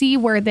paparazzi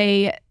where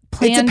they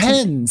plan. It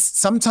depends.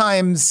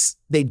 Sometimes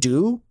they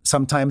do,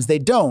 sometimes they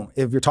don't.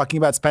 If you're talking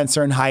about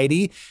Spencer and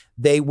Heidi,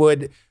 they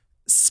would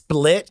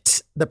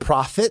split the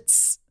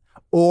profits,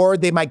 or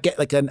they might get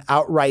like an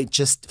outright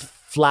just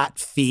flat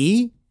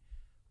fee,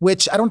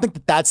 which I don't think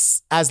that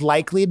that's as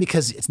likely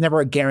because it's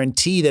never a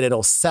guarantee that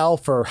it'll sell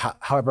for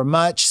however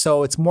much.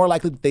 So it's more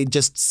likely that they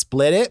just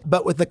split it.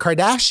 But with the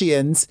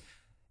Kardashians,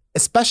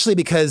 especially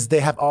because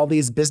they have all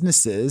these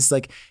businesses,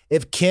 like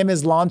if Kim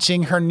is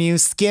launching her new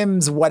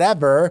Skims,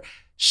 whatever,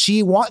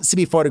 she wants to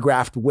be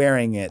photographed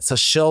wearing it. So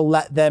she'll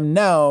let them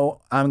know,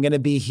 I'm going to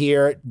be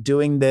here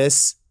doing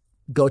this.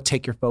 Go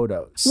take your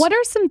photos. What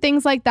are some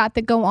things like that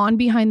go on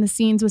behind the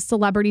scenes with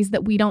celebrities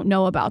that we don't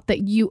know about,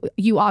 that you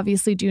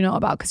obviously do know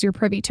about because you're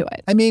privy to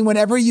it? I mean,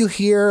 whenever you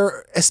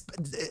hear,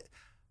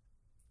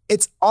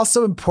 it's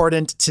also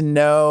important to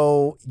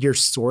know your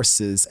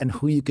sources and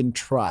who you can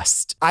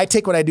trust. I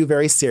take what I do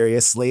very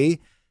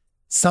seriously.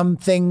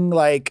 Something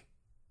like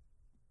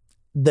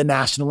the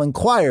National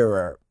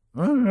Enquirer,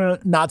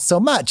 not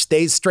so much.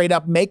 They straight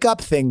up make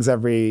up things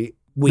every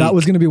week. That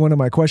was going to be one of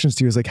my questions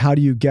to you, is like, how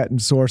do you get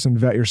and source and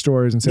vet your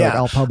stories and say, like,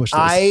 I'll publish this?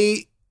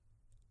 I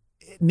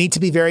need to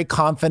be very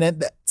confident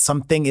that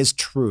something is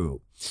true.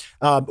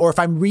 Or if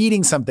I'm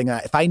reading something,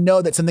 if I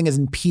know that something is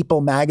in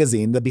People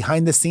magazine, the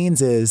behind the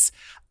scenes is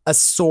a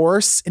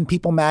source in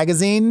People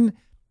magazine.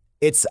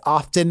 It's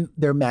often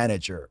their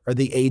manager or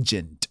the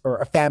agent or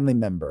a family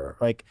member.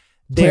 Like,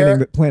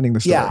 planning the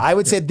story. Yeah, I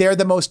would say they're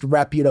the most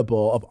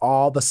reputable of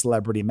all the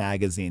celebrity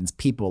magazines.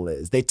 People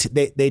is.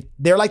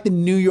 They're like the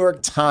New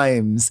York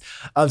Times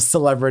of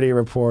celebrity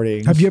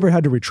reporting. Have you ever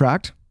had to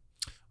retract?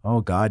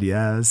 Oh God,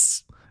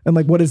 yes. And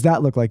like, what does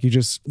that look like? You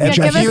just a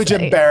huge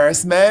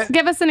embarrassment.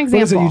 Give us an example.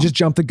 What is it? You just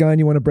jump the gun.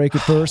 You want to break it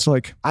first?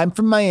 Like, I'm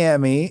from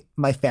Miami.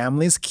 My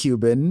family's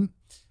Cuban.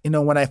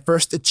 When I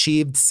first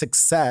achieved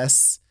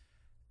success,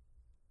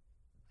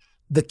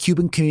 the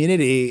Cuban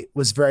community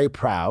was very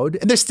proud,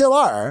 and there still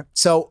are.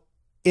 So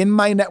in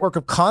my network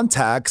of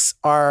contacts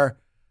are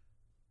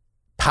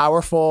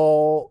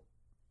powerful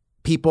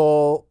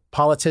people,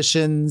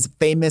 politicians,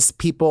 famous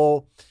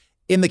people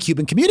in the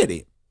Cuban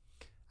community.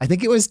 I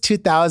think it was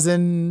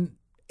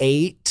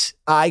 2008.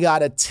 I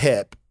got a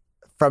tip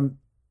from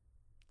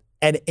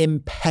an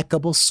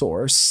impeccable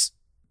source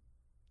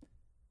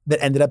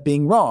that ended up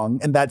being wrong.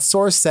 And that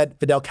source said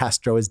Fidel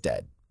Castro is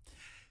dead.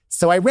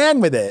 So I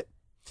ran with it.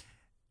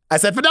 I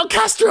said, Fidel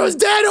Castro is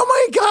dead. Oh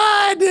my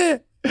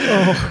God.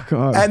 Oh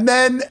God. And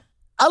then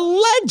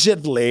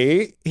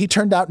allegedly, he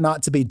turned out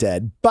not to be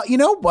dead. But you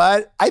know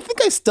what? I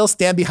think I still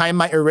stand behind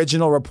my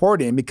original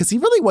reporting because he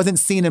really wasn't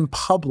seen in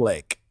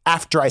public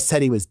after I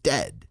said he was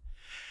dead.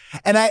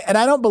 And I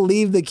don't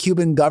believe the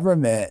Cuban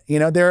government. You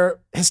know, they're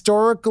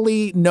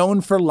historically known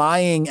for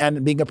lying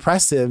and being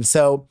oppressive.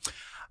 So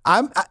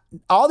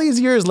all these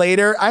years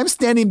later, I'm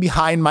standing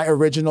behind my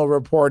original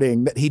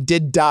reporting that he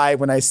did die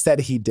when I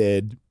said he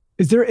did.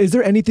 Is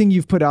there anything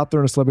you've put out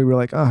there in a celebrity where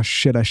you're like, oh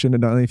shit, I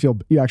shouldn't have done it?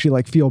 You actually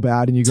like feel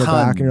bad and you go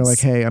back and you're like,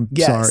 hey, I'm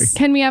sorry.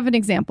 Can we have an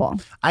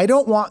example? I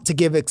don't want to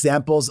give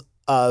examples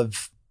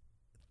of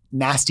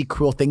nasty,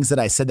 cruel things that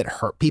I said that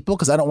hurt people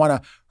because I don't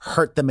want to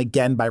hurt them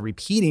again by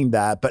repeating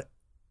that. But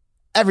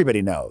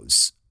everybody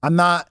knows.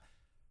 I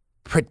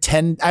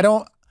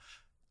don't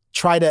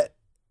try to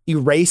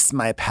erase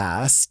my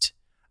past.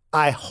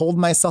 I hold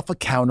myself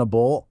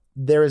accountable.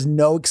 There is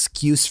no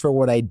excuse for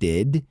what I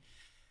did.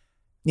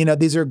 You know,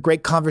 these are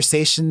great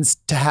conversations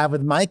to have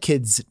with my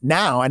kids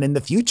now and in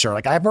the future.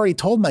 Like I've already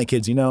told my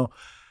kids, you know,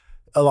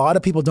 a lot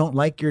of people don't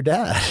like your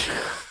dad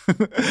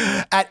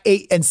at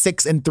 8 and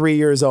 6 and 3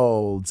 years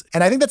old.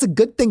 And I think that's a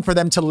good thing for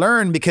them to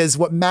learn because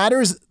what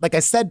matters, like I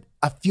said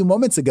a few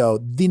moments ago,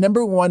 the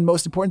number one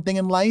most important thing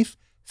in life,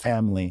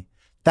 family.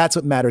 That's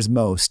what matters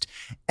most.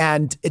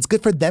 And it's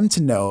good for them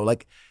to know,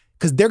 like,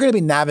 because they're going to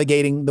be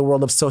navigating the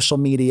world of social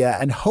media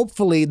and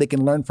hopefully they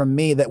can learn from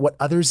me that what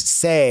others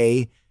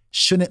say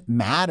shouldn't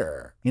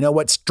matter. You know,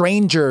 what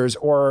strangers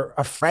or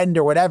a friend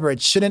or whatever, it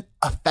shouldn't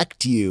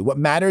affect you. What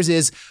matters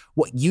is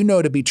what you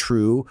know to be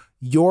true,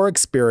 your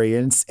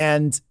experience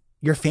and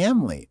your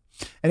family.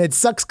 And it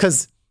sucks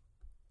because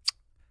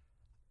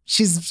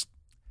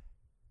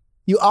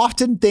you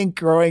often think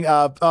growing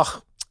up,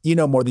 oh, you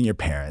know more than your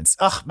parents.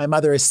 Oh, my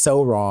mother is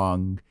so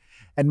wrong.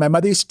 And my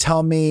mother used to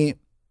tell me,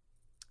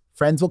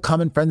 friends will come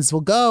and friends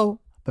will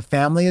go, but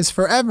family is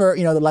forever.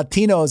 You know, the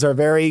Latinos are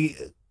very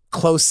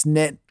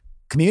close-knit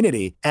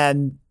community.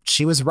 And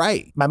she was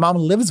right. My mom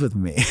lives with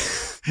me.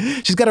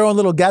 She's got her own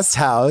little guest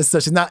house, so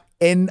she's not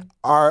in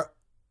our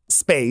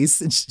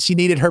space. She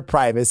needed her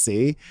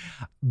privacy,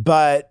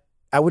 but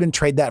I wouldn't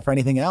trade that for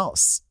anything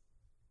else.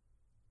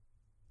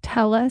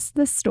 Tell us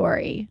the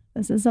story.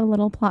 This is a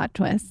little plot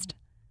twist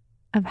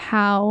of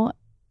how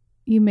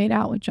you made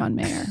out with John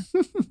Mayer.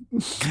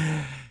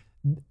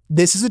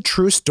 This is a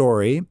true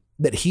story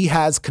that he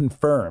has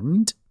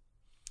confirmed.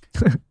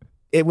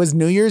 It was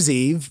New Year's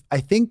Eve, I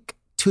think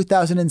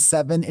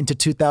 2007 into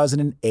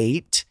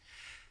 2008.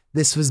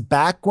 This was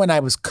back when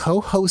I was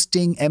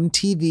co-hosting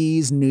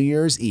MTV's New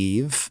Year's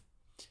Eve.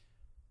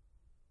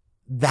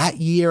 That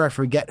year, I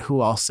forget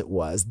who else it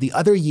was. The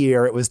other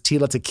year, it was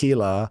Tila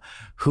Tequila,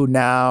 who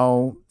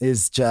now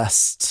is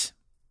just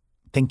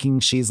thinking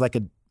she's like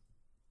an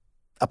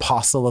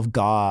apostle of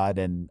God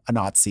and a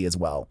Nazi as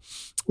well.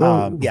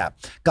 Yeah,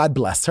 God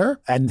bless her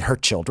and her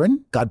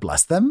children. God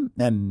bless them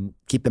and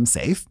keep them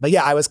safe. But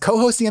yeah, I was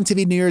co-hosting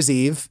MTV New Year's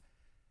Eve,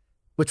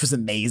 which was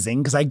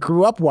amazing because I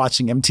grew up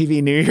watching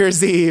MTV New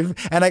Year's Eve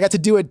and I got to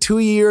do it 2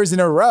 years in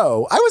a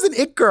row. I was an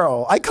it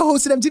girl. I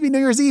co-hosted MTV New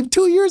Year's Eve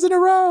 2 years in a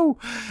row.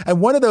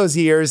 And one of those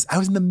years, I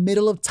was in the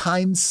middle of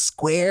Times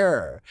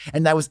Square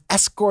and I was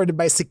escorted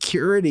by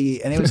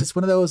security. And it was just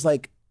one of those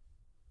like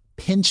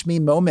pinch me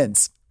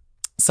moments.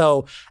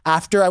 So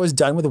after I was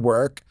done with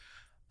work,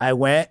 I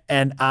went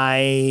and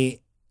I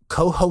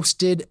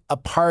co-hosted a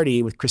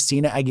party with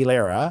Christina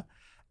Aguilera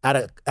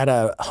at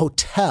a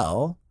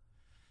hotel.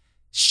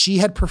 She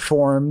had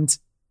performed,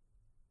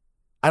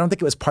 I don't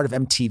think it was part of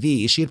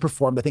MTV. She had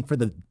performed, I think, for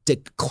the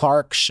Dick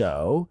Clark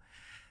show.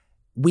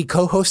 We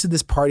co-hosted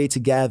this party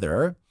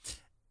together.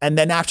 And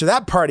then after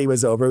that party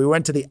was over, we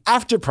went to the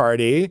after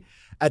party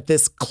at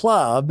this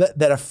club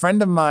that a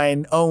friend of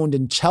mine owned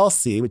in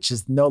Chelsea, which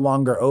is no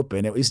longer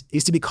open. It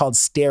used to be called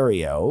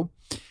Stereo.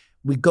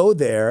 We go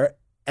there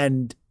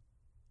and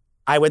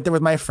I went there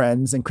with my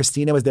friends and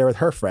Christina was there with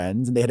her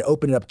friends and they had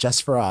opened it up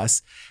just for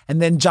us.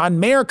 And then John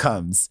Mayer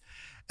comes.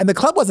 And the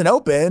club wasn't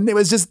open. It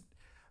was just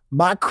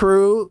my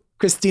crew,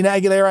 Christina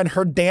Aguilera and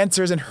her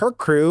dancers and her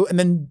crew, and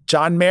then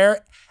John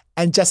Mayer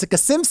and Jessica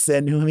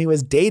Simpson, whom he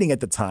was dating at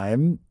the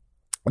time.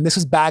 And this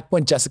was back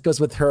when Jessica was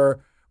with her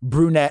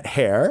brunette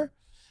hair,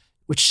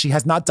 which she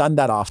has not done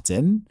that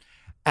often.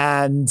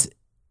 And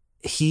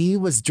he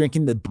was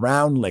drinking the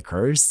brown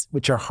liquors,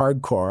 which are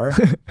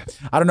hardcore.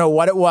 I don't know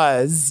what it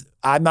was.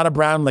 I'm not a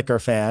brown liquor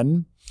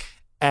fan.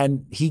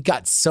 And he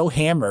got so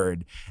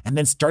hammered and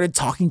then started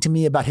talking to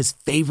me about his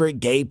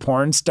favorite gay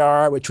porn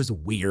star, which was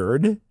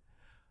weird.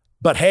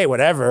 But hey,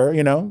 whatever,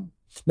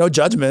 no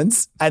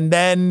judgments. And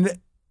then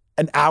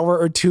an hour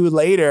or two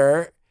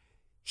later,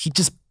 he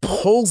just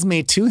pulls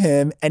me to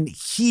him and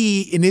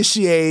he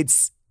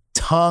initiates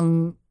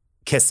tongue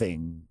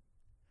kissing,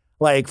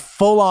 like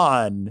full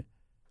on.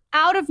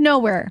 Out of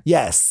nowhere.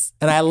 Yes.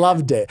 And I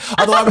loved it.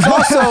 Although I was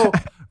also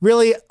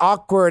really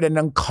awkward and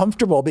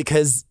uncomfortable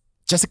because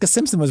Jessica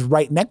Simpson was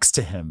right next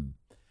to him.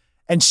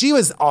 And she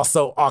was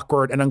also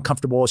awkward and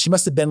uncomfortable. She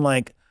must have been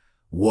like,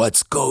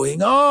 what's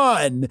going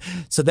on?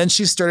 So then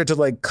she started to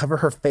like cover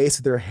her face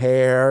with her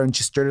hair and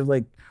she started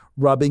like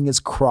rubbing his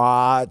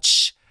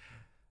crotch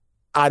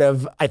out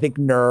of, I think,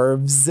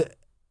 nerves.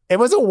 It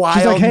was a wild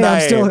She's like, hey,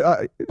 night. I'm still,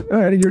 all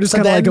right, and you're just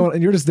kind of like going,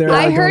 and you're just there.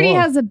 I like, heard he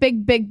going, has a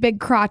big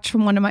crotch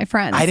from one of my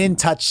friends. I didn't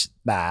touch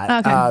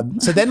that. Okay.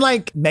 So then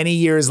like many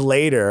years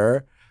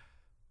later,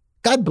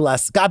 God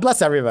bless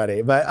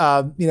everybody.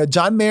 But,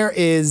 John Mayer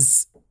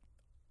is,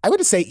 I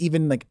would say,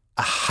 even like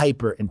a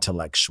hyper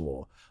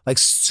intellectual, like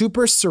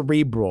super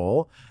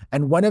cerebral,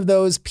 and one of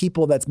those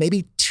people that's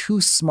maybe too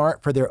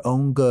smart for their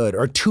own good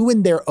or too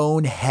in their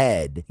own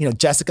head.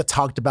 Jessica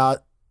talked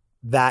about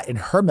that in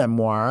her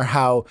memoir,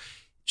 how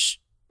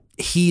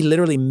he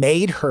literally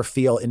made her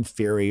feel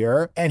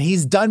inferior. And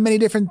he's done many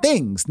different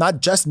things,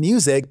 not just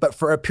music, but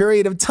for a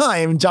period of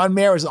time, John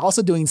Mayer was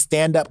also doing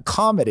stand-up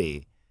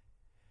comedy.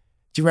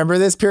 Do you remember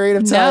this period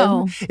of time?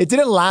 No. It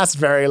didn't last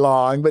very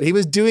long, but he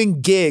was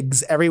doing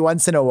gigs every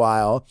once in a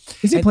while.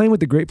 Is he playing with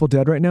the Grateful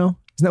Dead right now?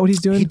 Isn't that what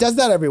he's doing? He does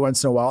that every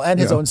once in a while and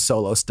his own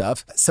solo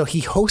stuff. So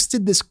he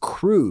hosted this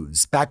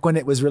cruise back when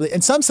it was really,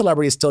 and some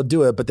celebrities still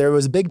do it, but there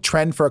was a big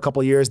trend for a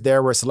couple of years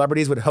there where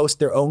celebrities would host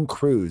their own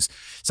cruise.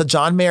 So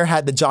John Mayer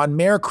had the John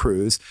Mayer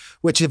cruise,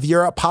 which if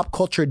you're a pop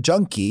culture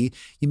junkie,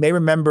 you may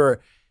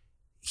remember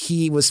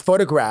he was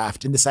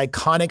photographed in this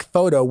iconic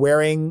photo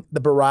wearing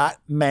the Bharat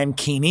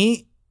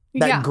mankini,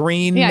 that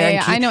green mankini.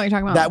 Yeah, I know what you're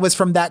talking about. That was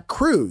from that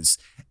cruise.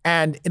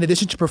 And in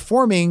addition to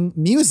performing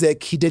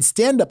music, he did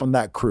stand-up on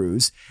that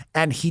cruise.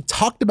 And he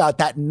talked about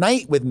that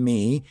night with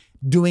me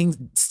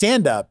doing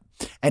stand-up.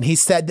 And he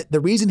said that the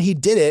reason he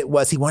did it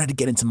was he wanted to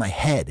get into my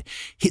head.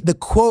 The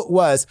quote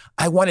was,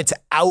 I wanted to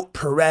out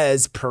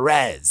Perez.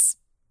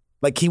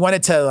 Like he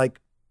wanted to like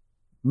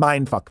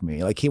mind fuck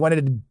me. Like he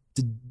wanted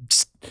to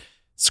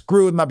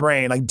screw with my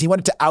brain. Like he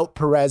wanted to out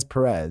Perez.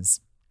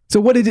 So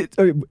what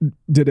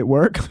did it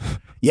work?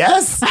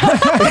 Yes.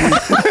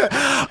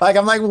 Like,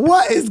 I'm like,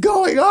 what is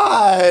going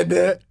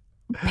on?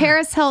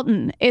 Paris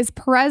Hilton. Is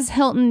Perez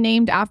Hilton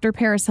named after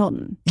Paris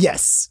Hilton?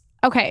 Yes.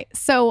 Okay.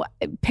 So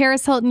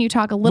Paris Hilton, you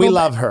talk a little We bit.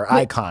 love her.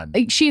 Icon.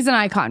 She's an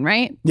icon,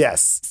 right?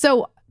 Yes.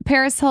 So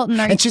Paris Hilton.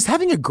 And she's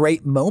having a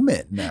great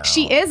moment now.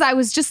 She is. I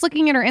was just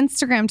looking at her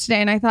Instagram today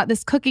and I thought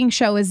this cooking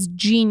show is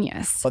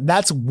genius. But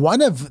that's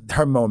one of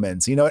her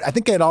moments. I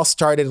think it all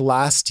started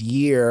last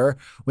year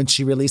when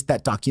she released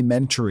that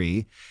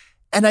documentary.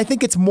 And I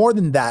think it's more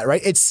than that,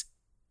 right? It's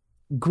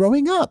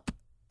growing up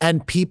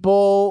and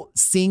people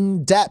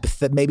seeing depth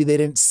that maybe they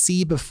didn't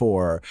see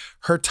before.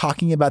 Her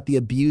talking about the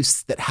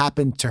abuse that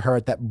happened to her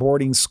at that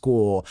boarding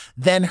school.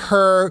 Then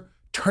her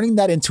turning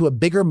that into a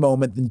bigger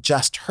moment than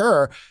just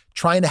her,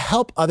 trying to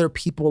help other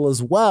people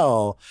as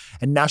well.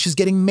 And now she's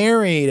getting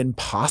married and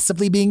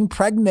possibly being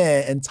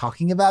pregnant and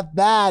talking about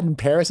that and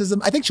Paris.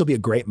 I think she'll be a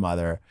great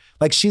mother.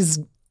 Like she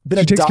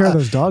takes care of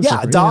those dogs.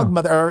 Yeah, dog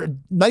mother, or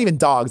not even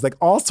dogs, like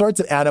all sorts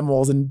of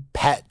animals and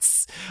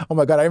pets. Oh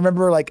my God. I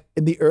remember like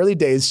in the early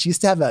days, she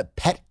used to have a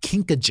pet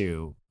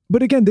kinkajou.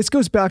 But again, this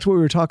goes back to what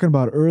we were talking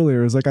about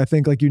earlier. Is like, I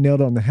think like you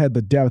nailed it on the head,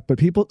 the depth,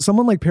 but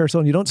someone like Paris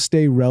Hilton, you don't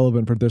stay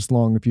relevant for this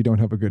long if you don't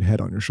have a good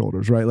head on your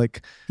shoulders, right?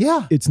 Like,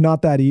 yeah, it's not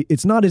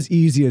it's not as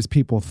easy as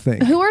people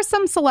think. Who are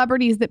some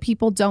celebrities that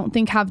people don't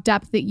think have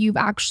depth that you've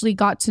actually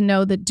got to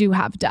know that do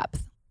have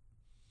depth?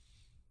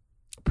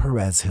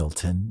 Perez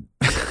Hilton.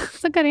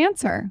 That's a good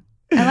answer.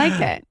 I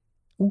like it.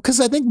 Because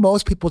I think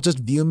most people just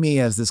view me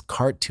as this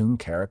cartoon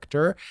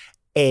character,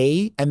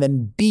 A, and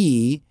then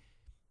B,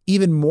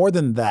 even more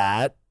than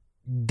that,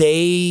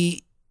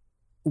 they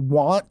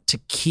want to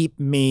keep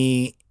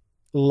me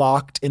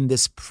locked in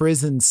this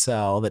prison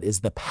cell that is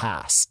the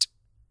past.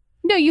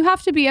 No, you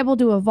have to be able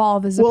to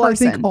evolve as a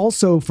person. I think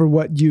also for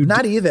what you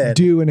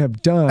do and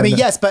have done. I mean,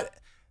 yes, but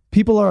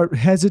people are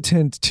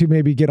hesitant to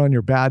maybe get on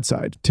your bad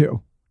side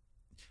too.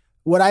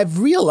 What I've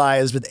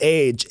realized with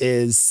age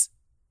is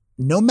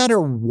no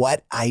matter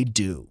what I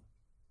do,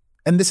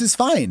 and this is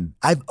fine,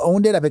 I've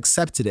owned it, I've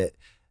accepted it,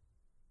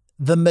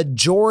 the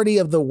majority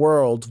of the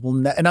world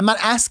will, and I'm not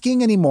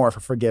asking anymore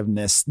for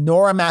forgiveness,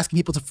 nor I'm asking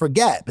people to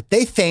forget, but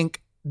they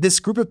think, this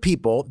group of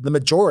people, the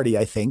majority,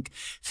 I think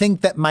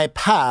that my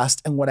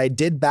past and what I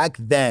did back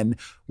then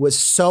was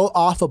so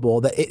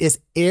offable that it is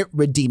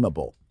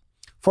irredeemable.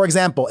 For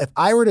example, if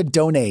I were to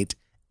donate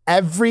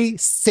every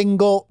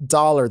single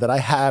dollar that I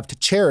have to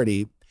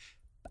charity,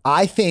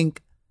 I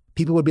think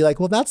people would be like,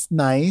 well, that's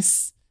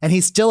nice. And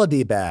he's still a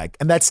D-bag,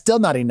 and that's still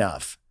not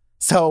enough.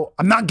 So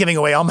I'm not giving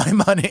away all my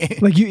money.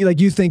 Like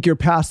you think you're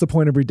past the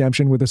point of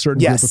redemption with a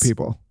certain group of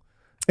people.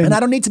 And I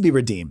don't need to be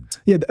redeemed.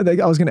 Yeah,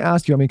 I was going to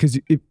ask you, I mean, because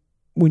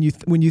when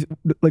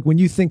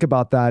you think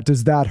about that,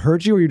 does that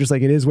hurt you, or you're just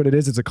like, it is what it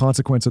is? It's a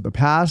consequence of the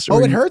past?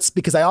 It hurts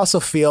because I also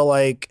feel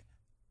like,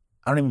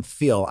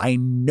 I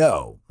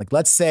know, like,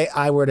 let's say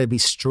I were to be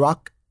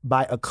struck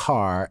by a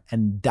car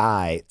and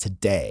die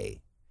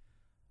today.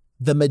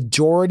 The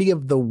majority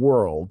of the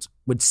world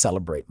would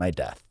celebrate my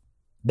death.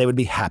 They would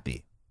be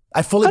happy.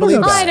 I fully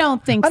believe that. I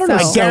don't think so.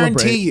 I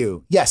guarantee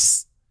you.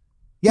 Yes.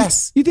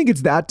 You think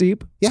it's that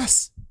deep?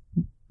 Yes.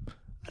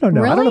 I don't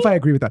know. Really? I don't know if I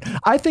agree with that.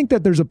 I think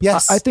that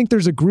I think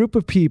there's a group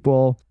of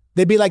people.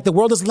 They'd be like, the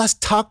world is less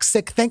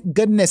toxic. Thank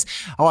goodness.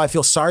 Oh, I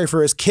feel sorry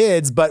for his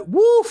kids, but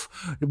woof,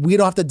 we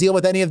don't have to deal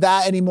with any of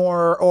that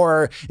anymore.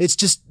 Or it's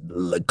just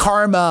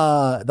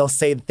karma. They'll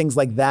say things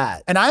like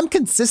that. And I'm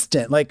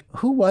consistent. Like,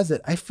 who was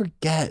it? I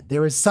forget.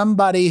 There was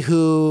somebody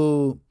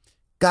who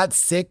got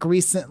sick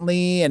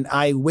recently and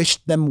I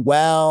wished them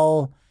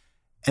well.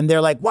 And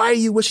they're like, why are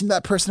you wishing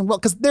that person well?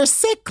 Because they're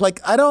sick.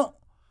 Like, I don't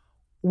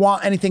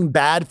want anything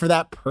bad for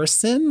that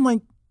person.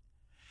 Like,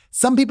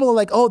 some people are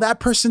like, oh,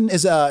 that person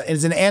is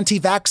an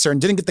anti-vaxxer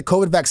and didn't get the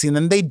COVID vaccine, and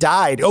then they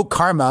died. Oh,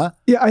 karma.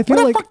 Yeah, I feel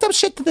what like a fucked up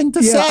shit thing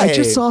to say. I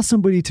just saw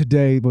somebody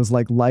today was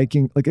like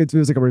liking, like it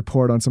was like a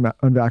report on some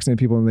unvaccinated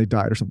people and they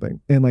died or something.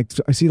 And like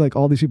I see like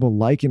all these people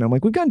liking. I'm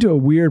like, we've gotten to a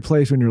weird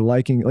place when you're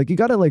liking. Like you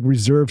got to like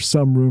reserve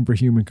some room for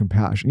human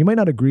compassion. You might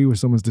not agree with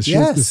someone's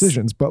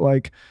decisions, but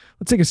like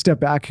let's take a step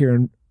back here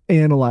and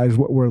analyze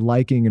what we're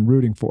liking and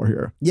rooting for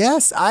here.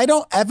 Yes, I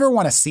don't ever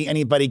want to see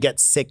anybody get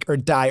sick or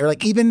die, or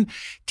like even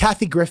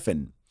Kathy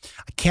Griffin.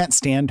 I can't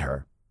stand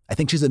her. I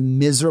think she's a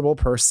miserable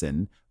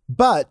person,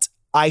 but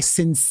I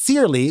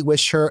sincerely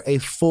wish her a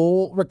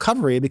full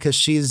recovery because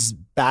she's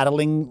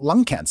battling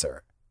lung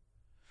cancer.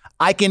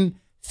 I can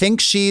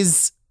think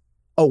she's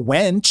a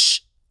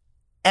wench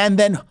and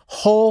then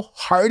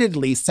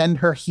wholeheartedly send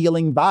her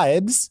healing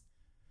vibes.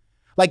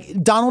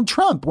 Like Donald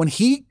Trump, when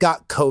he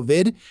got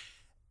COVID,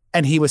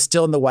 and he was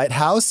still in the White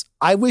House,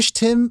 I wished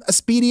him a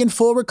speedy and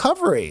full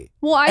recovery.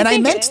 Well, I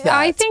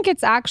think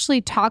it's actually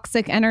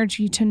toxic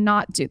energy to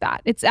not do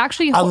that. It's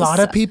actually a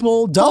lot of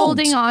people don't.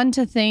 Holding on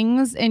to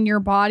things in your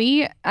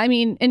body. I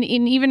mean, and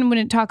even when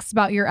it talks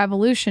about your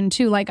evolution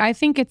too, like I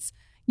think it's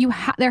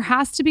there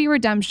has to be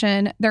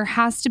redemption. There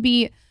has to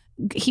be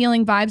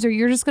healing vibes, or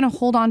you're just going to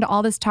hold on to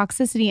all this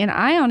toxicity. And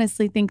I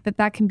honestly think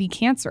that can be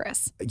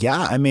cancerous.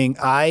 Yeah, I mean,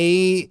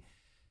 I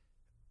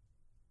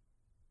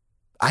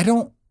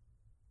don't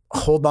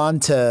hold on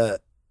to,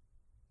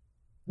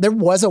 there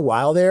was a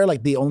while there,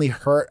 like the only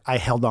hurt I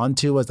held on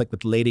to was like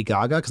with Lady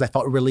Gaga because I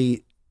felt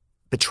really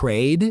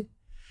betrayed.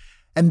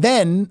 And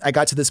then I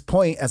got to this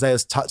point, as I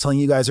was telling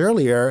you guys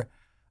earlier,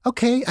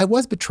 okay, I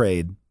was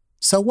betrayed.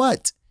 So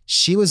what?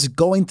 She was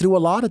going through a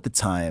lot at the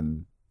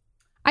time.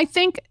 I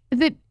think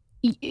that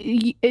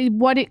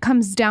what it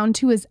comes down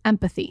to is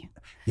empathy.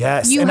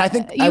 Yes, and I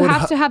think you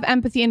have to have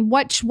empathy, and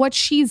what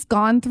she's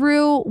gone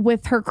through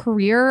with her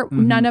career,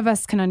 none of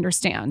us can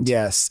understand.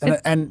 Yes,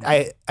 and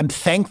I'm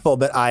thankful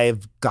that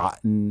I've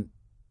gotten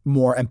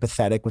more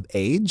empathetic with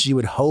age. You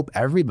would hope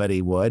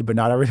everybody would, but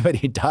not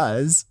everybody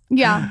does.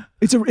 Yeah.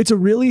 It's a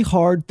really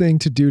hard thing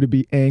to do, to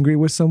be angry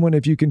with someone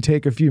if you can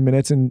take a few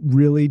minutes and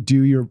really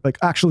do your, like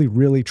actually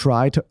really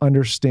try to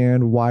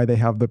understand why they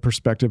have the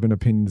perspective and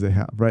opinions they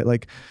have, right?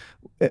 Like,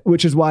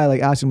 which is why I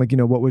like asked him, like, you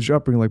know, what was your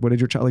upbringing? Like, what did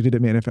your child, like, did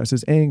it manifest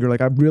as anger?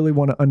 Like, I really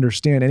want to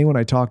understand anyone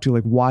I talk to,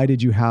 like, why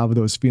did you have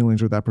those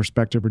feelings or that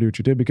perspective or do what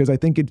you did? Because I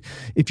think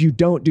if you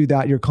don't do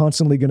that, you're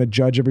constantly going to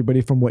judge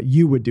everybody from what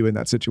you would do in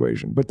that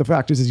situation. But the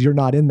fact is you're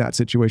not in that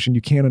situation.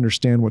 You can't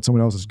understand what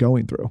someone else is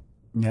going through.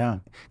 Yeah.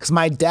 Because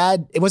my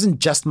dad, it wasn't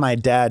just my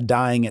dad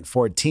dying at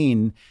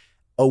 14.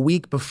 A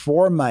week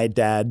before my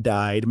dad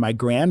died, my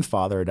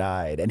grandfather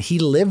died, and he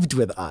lived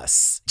with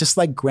us. Just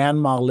like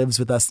grandma lives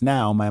with us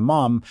now, my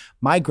mom,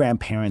 my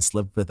grandparents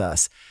lived with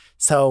us.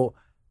 So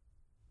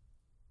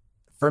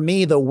for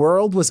me, the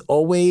world was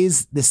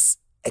always this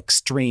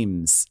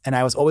extremes, and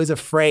I was always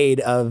afraid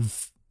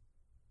of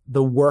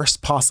the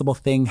worst possible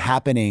thing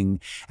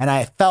happening. And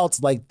I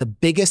felt like the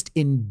biggest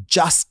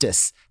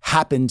injustice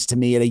happened to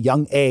me at a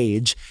young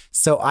age.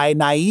 So I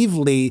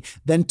naively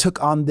then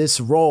took on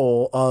this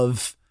role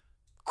of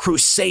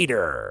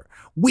crusader,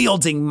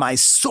 wielding my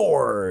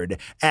sword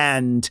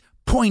and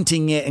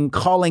pointing it and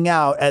calling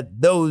out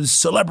at those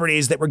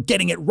celebrities that were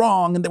getting it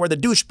wrong and they were the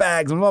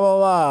douchebags and blah, blah,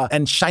 blah,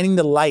 and shining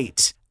the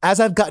light. As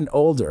I've gotten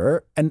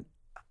older, and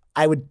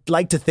I would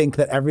like to think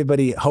that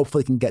everybody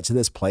hopefully can get to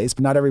this place,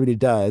 but not everybody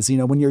does. You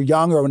know, when you're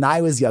young, or when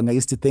I was young, I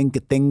used to think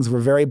that things were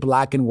very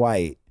black and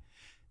white.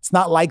 It's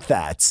not like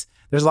that.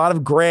 There's a lot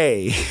of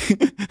gray.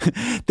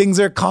 Things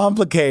are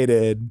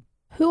complicated.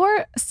 Who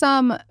are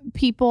some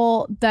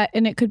people that,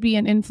 and it could be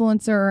an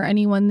influencer or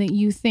anyone that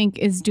you think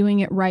is doing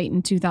it right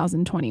in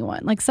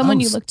 2021? Like someone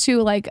you look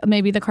to, like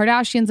maybe the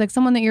Kardashians, like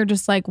someone that you're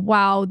just like,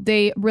 wow,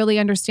 they really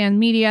understand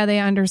media. They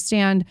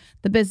understand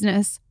the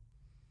business.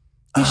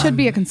 You should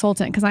be a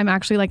consultant, because I'm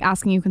actually like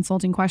asking you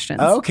consulting questions.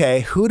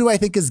 Okay. Who do I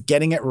think is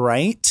getting it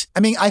right?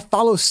 I mean, I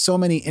follow so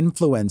many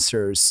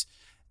influencers,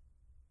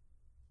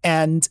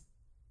 and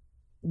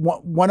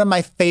one of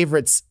my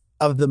favorites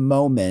of the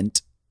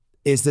moment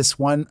is this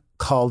one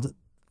called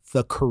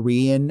The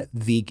Korean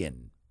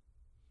Vegan.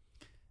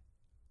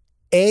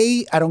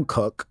 A, I don't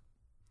cook.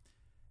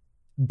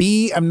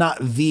 B, I'm not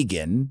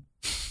vegan.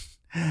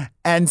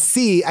 And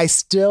C, I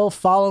still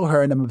follow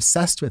her and I'm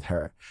obsessed with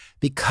her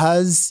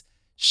because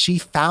she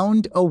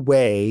found a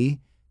way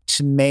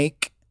to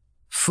make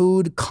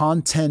food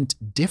content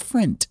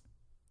different.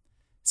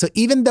 So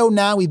even though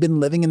now we've been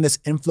living in this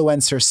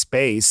influencer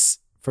space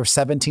for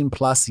 17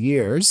 plus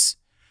years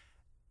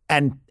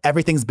and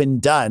everything's been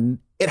done,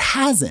 it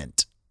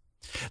hasn't.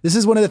 This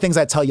is one of the things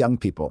I tell young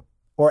people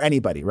or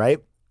anybody, right?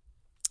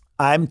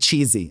 I'm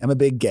cheesy. I'm a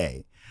big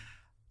gay.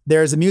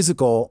 There's a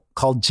musical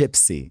called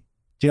Gypsy.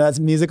 Do you know that's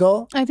a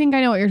musical? I think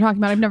I know what you're talking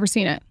about. I've never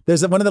seen it.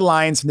 There's one of the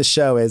lines from the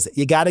show is,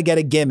 you got to get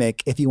a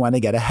gimmick if you want to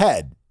get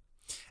ahead.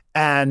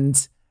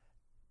 And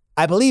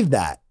I believe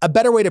that. A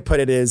better way to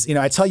put it is,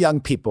 I tell young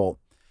people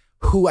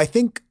who I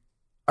think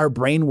are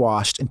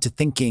brainwashed into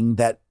thinking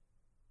that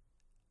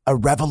a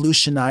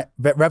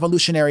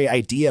revolutionary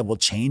idea will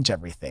change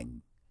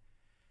everything.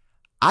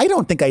 I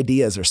don't think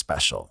ideas are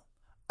special.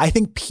 I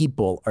think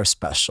people are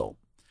special.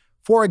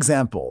 For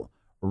example,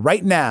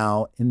 right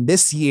now in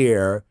this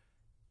year,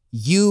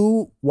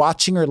 you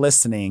watching or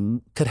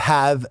listening could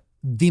have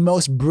the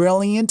most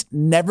brilliant,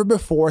 never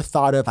before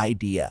thought of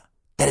idea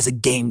that is a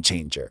game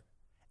changer.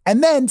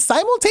 And then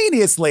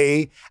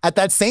simultaneously, at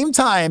that same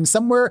time,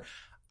 somewhere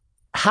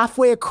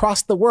halfway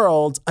across the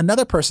world,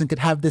 another person could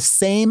have the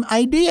same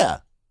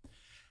idea.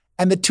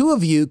 And the two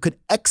of you could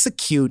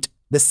execute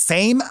the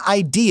same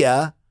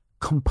idea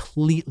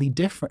completely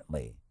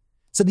differently.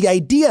 So the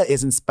idea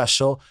isn't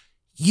special.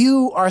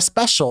 You are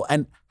special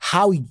and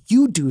how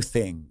you do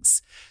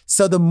things.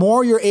 So the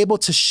more you're able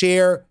to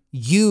share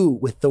you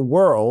with the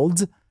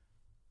world,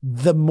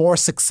 the more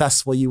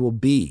successful you will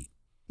be.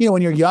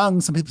 When you're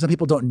young, some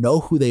people don't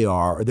know who they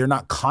are, or they're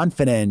not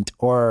confident,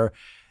 or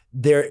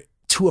they're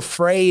too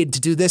afraid to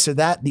do this or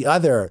that, the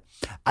other.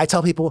 I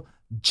tell people,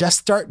 just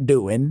start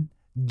doing,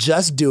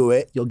 just do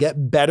it. You'll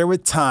get better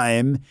with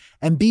time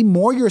and be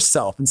more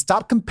yourself and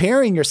stop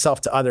comparing yourself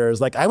to others.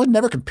 Like I would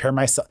never compare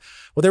myself.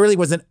 Well, there really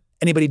wasn't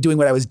anybody doing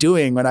what I was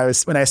doing when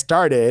I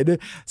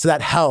started. So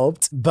that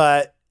helped,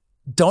 but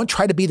don't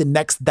try to be the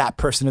next that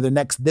person or the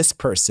next this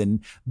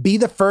person. Be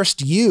the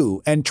first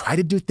you and try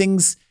to do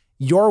things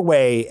your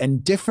way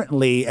and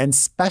differently and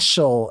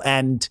special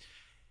and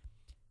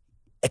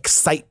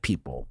excite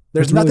people.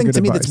 There's really nothing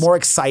to me advice. that's more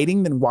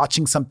exciting than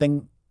watching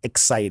something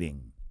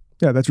exciting.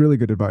 Yeah, that's really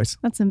good advice.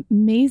 That's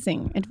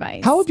amazing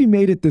advice. How have you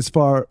made it this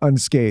far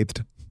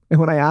unscathed? And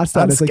when I ask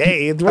that, Unscathed?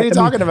 it's like, What are you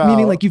talking about?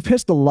 Meaning like you've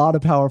pissed a lot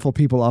of powerful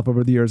people off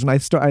over the years. And I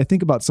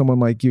think about someone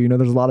like you,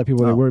 there's a lot of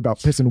people that worry about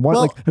pissing one.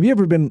 Well- have you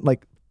ever been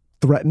like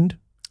threatened?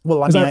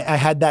 Well, I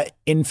had that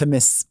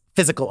infamous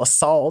physical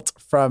assault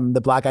from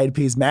the Black Eyed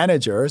Peas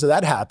manager. So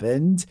that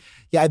happened.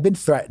 Yeah, I've been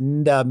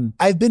threatened.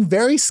 I've been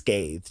very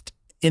scathed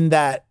in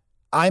that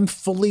I'm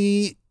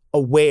fully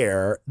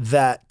aware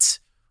that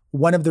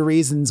one of the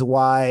reasons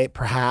why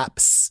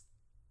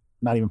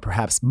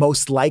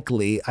most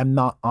likely I'm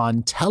not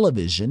on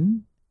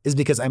television is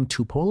because I'm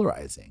too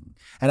polarizing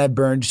and I've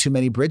burned too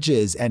many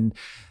bridges and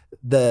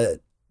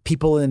the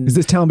people in... As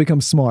this town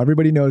becomes small,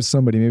 everybody knows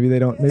somebody. Maybe they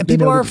don't... And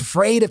people are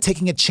afraid of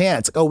taking a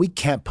chance. Like, we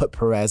can't put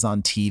Perez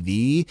on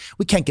TV.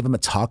 We can't give him a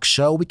talk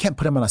show. We can't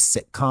put him on a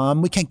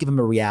sitcom. We can't give him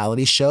a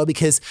reality show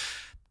because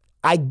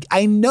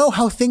I know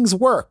how things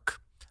work.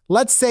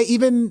 Let's say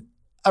even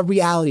a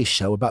reality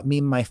show about me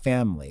and my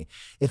family.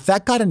 If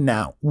that got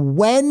announced,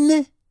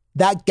 when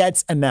that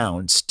gets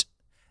announced,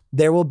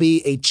 there will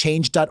be a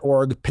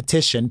change.org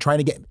petition trying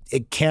to get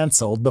it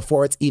canceled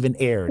before it's even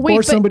aired. Wait,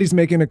 or somebody's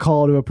making a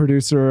call to a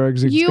producer or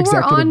you executive.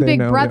 were on Big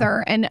know,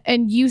 Brother and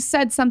you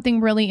said something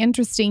really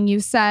interesting.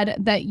 You said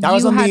that I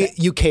was on the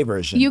UK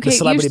version, the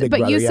Celebrity Big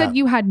Brother. But you said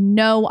you had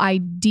no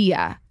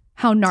idea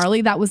how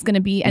gnarly that was going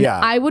to be. And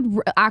I would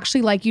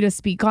actually like you to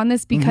speak on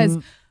this because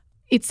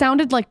it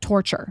sounded like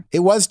torture. It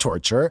was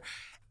torture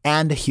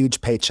and a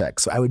huge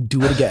paycheck. So I would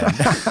do it again.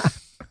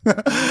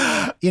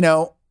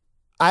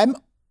 I'm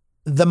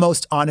the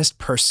most honest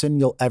person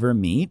you'll ever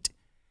meet.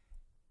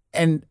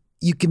 And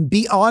you can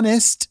be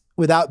honest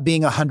without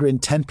being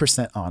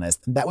 110%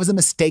 honest. And that was a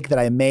mistake that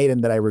I made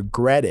and that I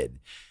regretted.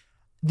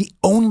 The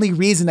only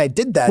reason I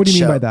did that What do you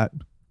show, mean by that?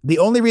 The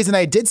only reason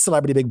I did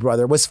Celebrity Big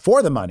Brother was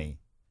for the money.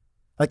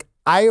 Like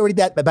by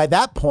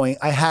that point,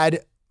 I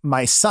had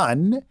my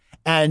son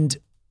and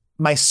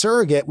my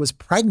surrogate was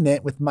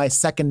pregnant with my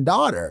second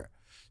daughter.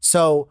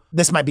 So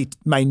this might be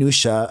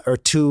minutia or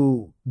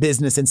too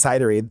business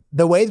insidery.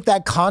 The way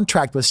that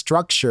contract was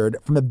structured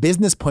from a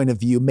business point of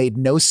view made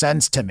no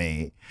sense to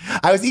me.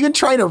 I was even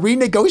trying to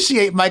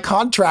renegotiate my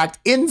contract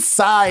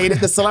inside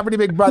the Celebrity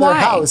Big Brother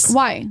house.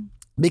 Why?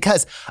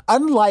 Because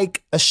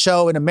unlike a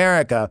show in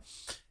America,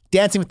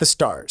 Dancing with the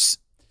Stars,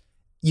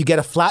 you get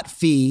a flat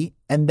fee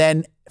and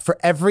then for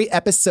every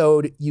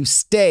episode you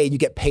stay, you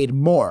get paid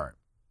more.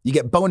 You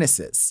get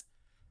bonuses.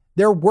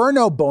 There were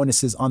no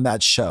bonuses on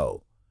that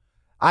show.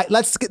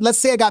 Let's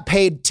say I got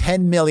paid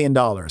 $10 million.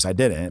 I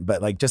didn't,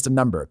 but like just a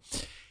number.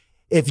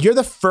 If you're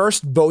the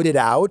first voted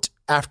out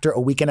after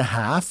a week and a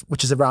half,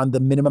 which is around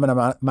the minimum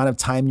amount of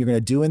time you're going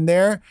to do in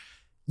there,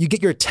 you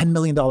get your $10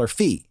 million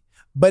fee.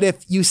 But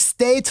if you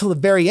stay till the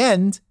very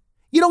end,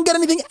 you don't get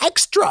anything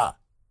extra.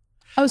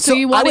 Oh, so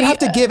you I would have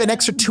to give an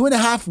extra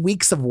 2.5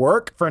 weeks of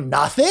work for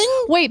nothing?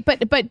 Wait, but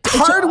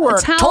hard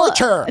work,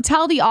 torture.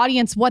 Tell the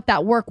audience what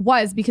that work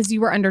was, because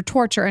you were under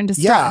torture and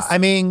distress. Yeah, I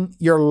mean,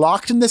 you're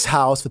locked in this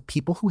house with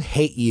people who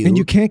hate you. And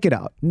you can't get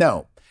out.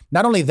 No.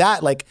 Not only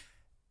that, like,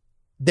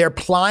 they're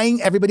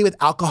plying everybody with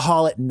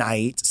alcohol at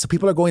night. So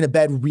people are going to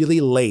bed really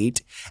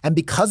late. And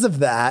because of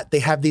that, they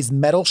have these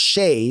metal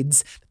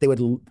shades that they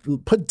would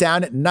put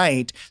down at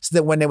night so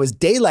that when there was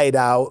daylight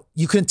out,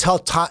 you couldn't tell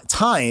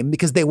time,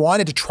 because they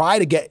wanted to try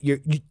to get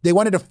they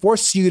wanted to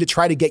force you to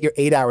try to get your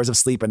 8 hours of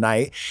sleep a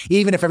night.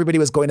 Even if everybody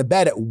was going to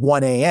bed at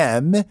 1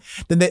 a.m.,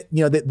 then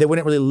they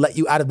wouldn't really let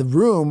you out of the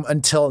room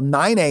until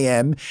 9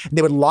 a.m. And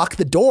they would lock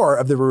the door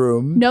of the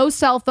room. No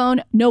cell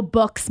phone, no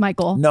books,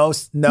 Michael. No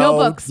books,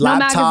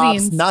 laptops, no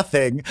magazines.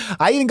 Nothing.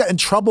 I even got in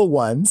trouble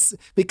once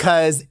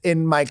because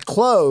in my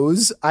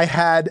clothes, I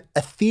had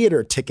a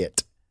theater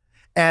ticket.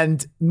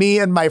 And me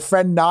and my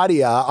friend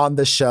Nadia on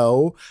the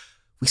show,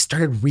 we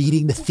started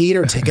reading the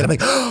theater ticket. I'm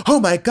like, oh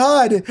my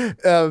God.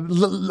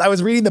 I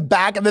was reading the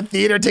back of the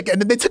theater ticket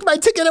and then they took my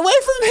ticket away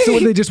from me. So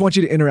they just want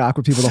you to interact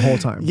with people the whole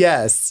time.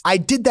 Yes. I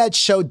did that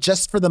show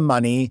just for the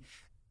money.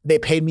 They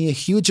paid me a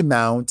huge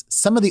amount.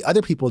 Some of the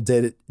other people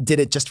did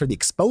it just for the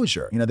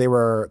exposure. You know, they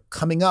were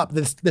coming up,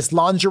 this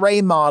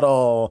lingerie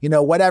model, you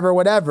know,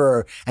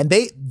 whatever. And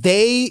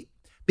they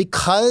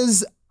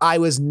because I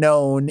was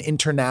known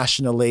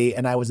internationally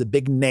and I was a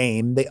big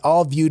name, they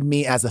all viewed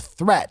me as a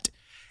threat.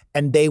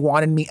 And they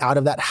wanted me out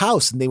of that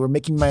house and they were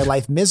making my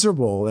life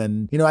miserable.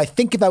 And, you know, I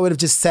think if I would have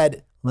just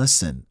said,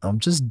 listen, I'm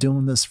just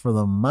doing this for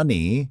the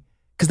money,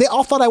 because they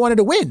all thought I wanted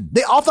to win.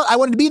 They all thought I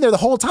wanted to be there the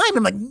whole time.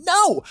 I'm like,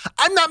 no,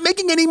 I'm not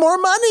making any more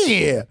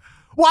money.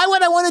 Why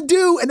would I want to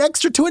do an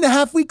extra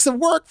 2.5 weeks of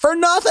work for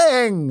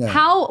nothing?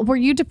 How were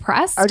you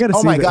depressed? I got to see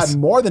this. Oh my God,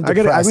 more than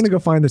depressed. I'm going to go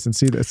find this and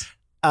see this.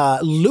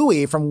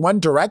 Louis from One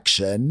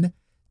Direction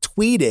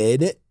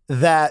tweeted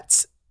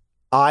that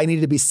I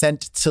needed to be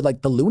sent to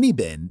like the loony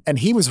bin. And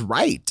he was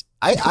right.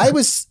 I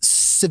was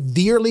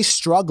severely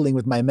struggling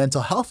with my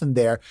mental health in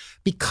there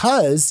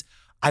because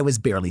I was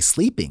barely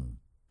sleeping.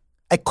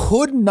 I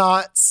could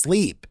not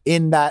sleep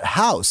in that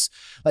house.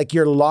 Like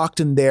you're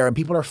locked in there and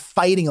people are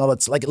fighting all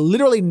that's like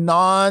literally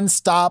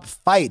nonstop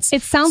fights.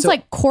 It sounds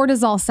like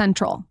cortisol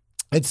central.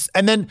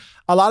 And then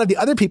a lot of the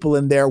other people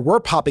in there were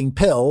popping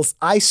pills.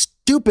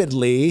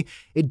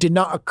 It did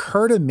not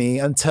occur to me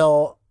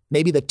until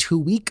maybe the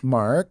 2-week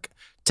mark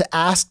to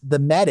ask the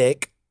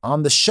medic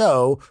on the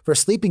show for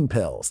sleeping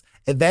pills.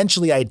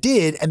 Eventually I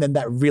did, and then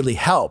that really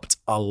helped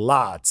a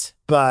lot.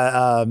 But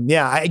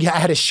I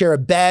had to share a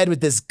bed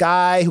with this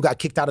guy who got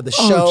kicked out of the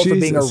show for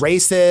being a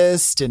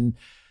racist. And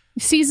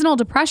seasonal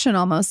depression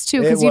almost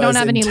too, because you don't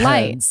have any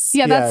light.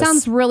 Yeah, that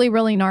sounds really,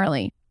 really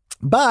gnarly.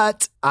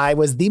 But I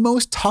was the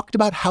most talked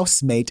about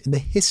housemate in the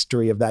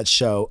history of that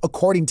show,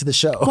 according to the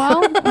show.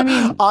 Well, I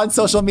mean, on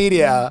social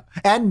media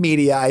and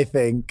media, I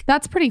think.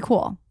 That's pretty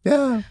cool.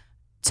 Yeah.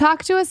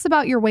 Talk to us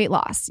about your weight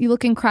loss. You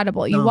look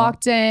incredible. You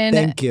walked in.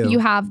 Thank you. You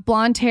have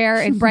blonde hair.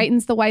 It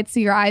brightens the whites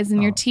of your eyes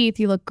and your teeth.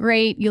 You look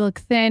great. You look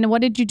thin.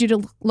 What did you do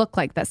to look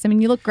like this? I mean,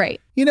 you look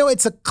great. You know,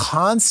 it's a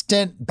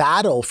constant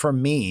battle for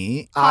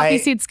me. Poppy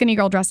seed skinny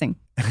girl dressing.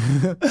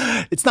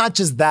 It's not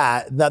just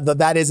that.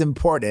 That is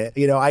important.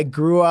 You know, I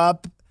grew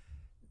up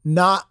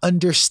not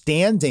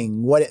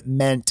understanding what it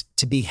meant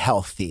to be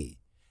healthy.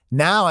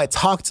 Now I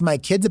talk to my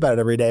kids about it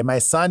every day. My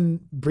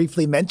son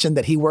briefly mentioned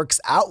that he works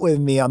out with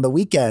me on the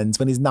weekends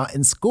when he's not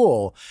in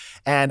school.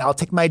 And I'll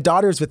take my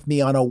daughters with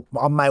me on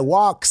my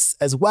walks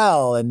as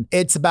well. And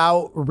it's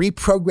about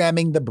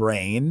reprogramming the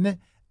brain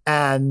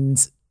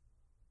and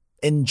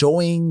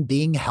enjoying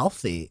being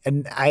healthy.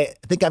 And I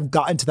think I've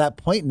gotten to that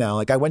point now.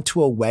 Like I went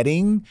to a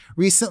wedding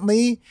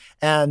recently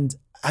and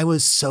I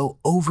was so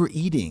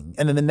overeating.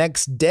 And then the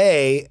next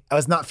day I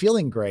was not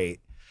feeling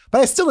great,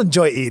 but I still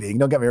enjoy eating.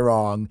 Don't get me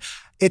wrong.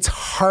 It's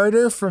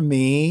harder for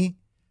me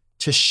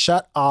to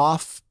shut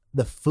off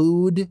the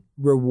food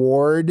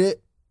reward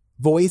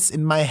voice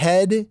in my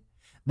head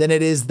than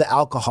it is the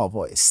alcohol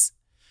voice.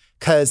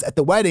 Because at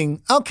the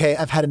wedding, okay,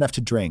 I've had enough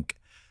to drink.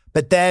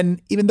 But then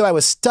even though I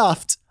was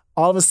stuffed,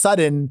 all of a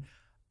sudden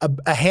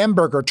a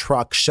hamburger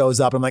truck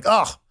shows up. I'm like,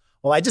 oh,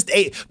 well, I just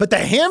ate. But the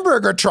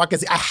hamburger truck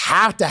I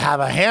have to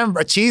have a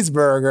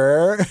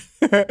cheeseburger.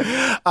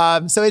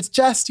 So it's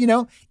just,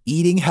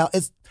 eating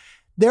health.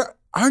 There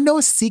are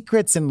no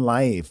secrets in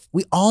life.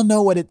 We all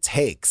know what it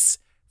takes.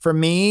 For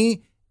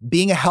me,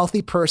 being a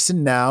healthy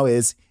person now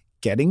is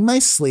getting my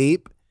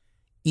sleep,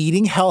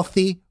 eating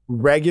healthy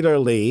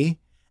regularly,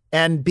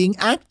 and being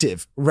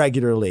active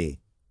regularly.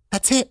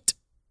 That's it.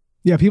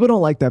 Yeah, people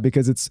don't like that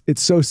because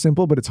it's so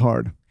simple, but it's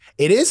hard.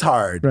 It is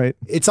hard. Right.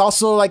 It's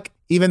also like,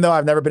 even though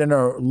I've never been in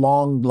a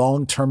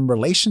long-term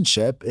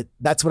relationship,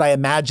 that's what I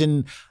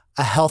imagine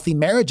a healthy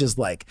marriage is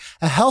like.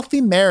 A healthy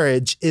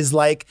marriage is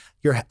like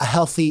you're a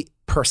healthy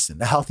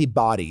person, a healthy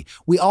body,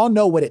 we all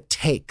know what it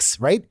takes,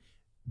 right?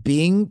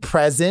 Being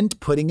present,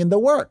 putting in the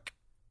work.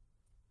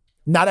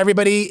 Not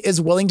everybody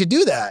is willing to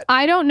do that.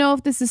 I don't know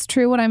if this is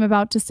true, what I'm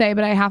about to say,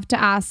 but I have to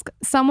ask.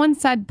 Someone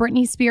said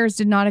Britney Spears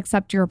did not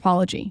accept your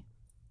apology.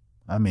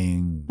 I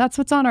mean, that's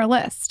what's on our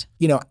list.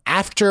 You know,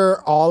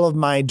 after all of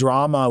my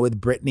drama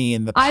with Britney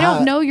in the past. I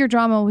don't know your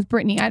drama with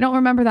Britney. I don't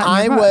remember that.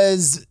 I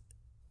was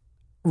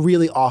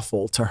really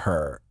awful to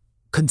her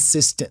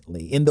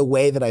consistently in the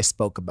way that I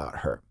spoke about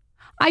her.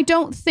 I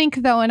don't think,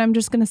 though, and I'm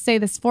just going to say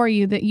this for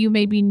you, that you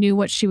maybe knew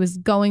what she was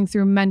going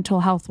through mental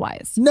health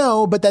wise.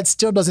 No, but that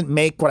still doesn't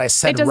make what I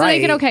said right. It doesn't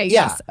make it okay.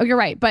 Yeah. Yes. Oh, you're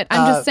right. But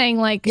I'm just saying,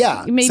 like,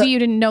 maybe you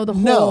didn't know the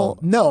whole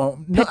No,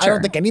 picture. I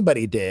don't think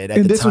anybody did at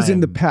and the this time. was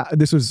in the past.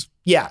 This was...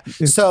 Yeah.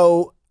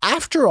 So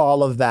after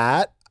all of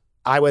that,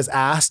 I was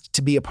asked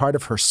to be a part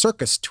of her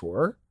circus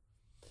tour.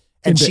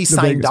 And she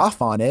signed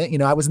off on it. You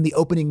know, I was in the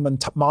opening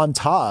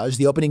montage,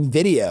 the opening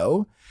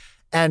video.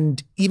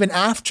 And even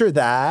after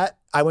that,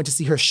 I went to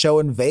see her show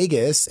in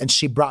Vegas and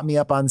she brought me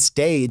up on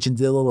stage and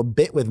did a little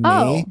bit with me.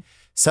 Oh.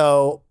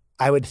 So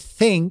I would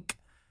think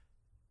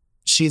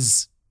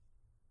she's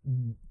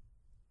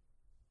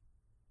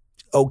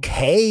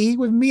okay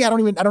with me. I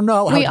don't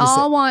know. We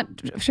all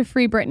want to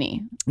free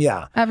Britney.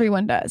 Yeah.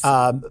 Everyone does.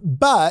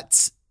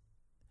 But,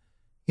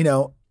 you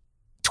know,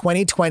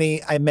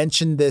 2020, I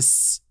mentioned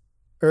this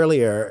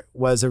earlier,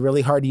 was a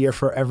really hard year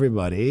for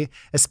everybody,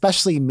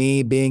 especially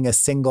me being a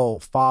single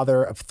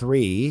father of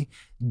 3,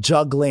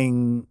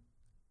 juggling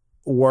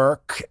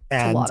work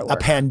and a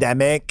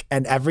pandemic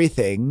and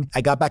everything.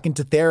 I got back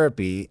into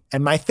therapy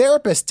and my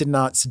therapist did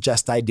not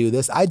suggest I do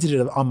this. I did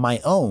it on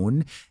my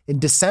own. In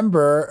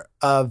December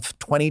of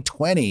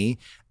 2020,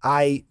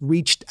 I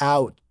reached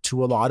out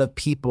to a lot of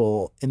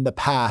people in the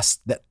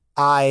past that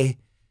I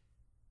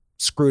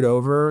screwed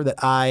over,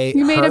 that I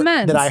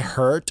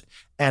hurt.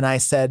 And I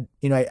said,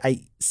 you know,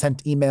 I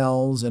sent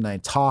emails and I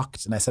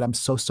talked and I said, I'm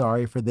so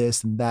sorry for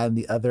this and that and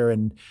the other.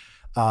 And,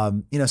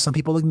 you know, some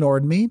people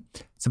ignored me.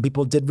 Some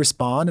people did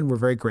respond and were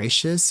very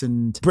gracious.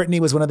 And Britney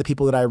was one of the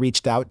people that I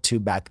reached out to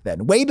back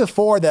then, way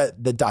before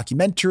the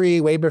documentary,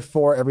 way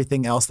before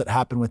everything else that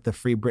happened with the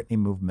Free Britney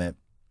movement.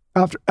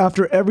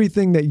 After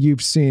everything that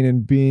you've seen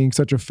and being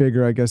such a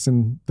figure, I guess,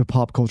 in the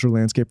pop culture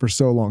landscape for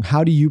so long,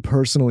 how do you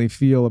personally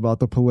feel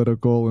about the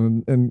political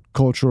and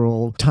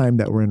cultural time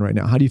that we're in right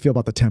now? How do you feel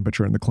about the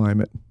temperature and the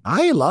climate?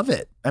 I love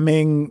it. I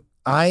mean,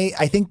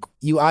 I think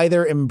you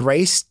either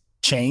embrace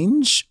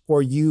change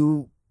or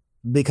you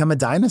become a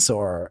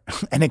dinosaur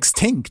and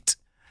extinct.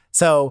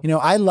 So, you know,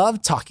 I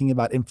love talking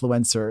about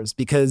influencers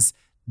because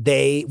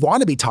they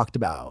want to be talked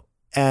about.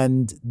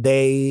 And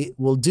they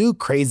will do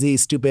crazy,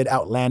 stupid,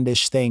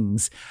 outlandish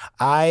things.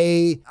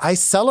 I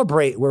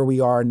celebrate where we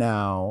are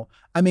now.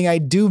 I mean, I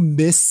do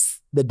miss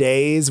the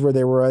days where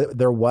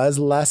there was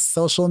less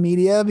social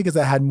media because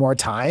I had more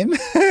time.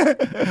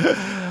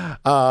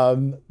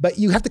 But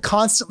you have to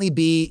constantly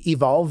be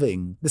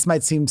evolving. This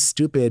might seem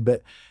stupid,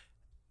 but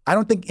I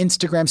don't think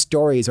Instagram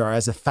stories are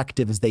as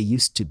effective as they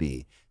used to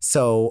be.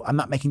 So I'm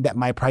not making that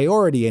my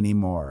priority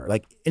anymore.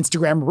 Like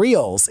Instagram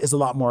Reels is a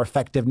lot more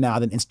effective now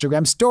than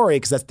Instagram Story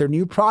because that's their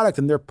new product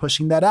and they're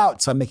pushing that out.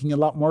 So I'm making a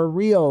lot more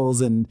Reels,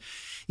 and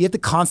you have to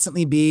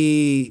constantly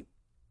be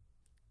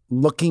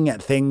looking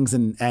at things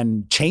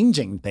and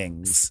changing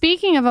things.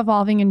 Speaking of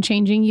evolving and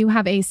changing, you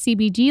have a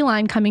CBD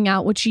line coming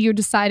out, which you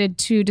decided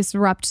to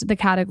disrupt the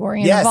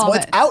category and evolve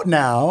it's out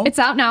now. It's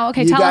out now.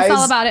 Okay, tell us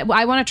all about it.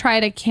 I want to try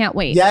it. I can't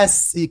wait.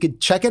 Yes, you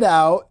could check it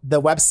out. The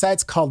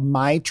website's called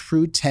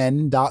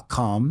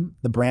mytrue10.com.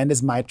 The brand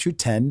is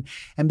mytrue10.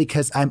 And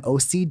because I'm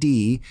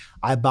OCD,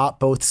 I bought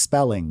both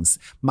spellings.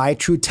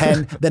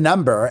 mytrue10, the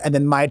number, and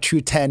then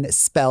mytrue10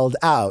 spelled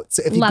out.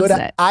 So if you go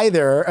to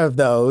either of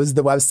those,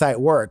 the website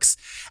works.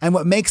 And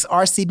what makes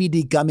our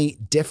CBD gummy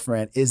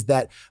different is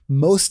that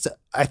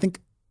I think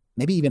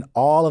maybe even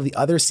all of the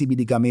other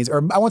CBD gummies,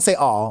 or I won't say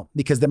all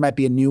because there might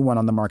be a new one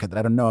on the market that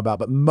I don't know about,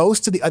 but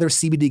most of the other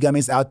CBD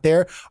gummies out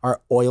there are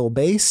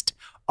oil-based.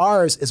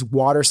 Ours is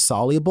water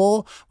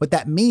soluble. What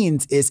that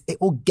means is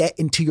it will get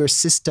into your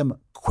system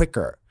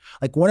quicker.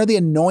 Like one of the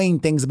annoying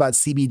things about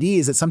CBD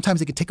is that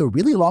sometimes it can take a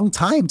really long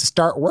time to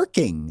start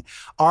working.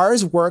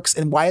 Ours works,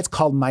 and why it's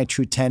called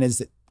MyTrue10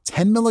 is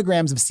 10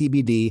 milligrams of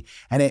CBD,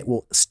 and it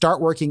will start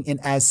working in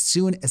as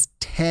soon as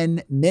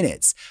 10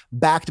 minutes,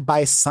 backed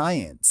by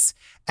science.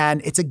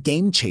 And it's a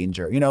game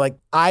changer. You know, like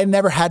I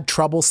never had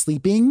trouble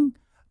sleeping,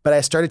 but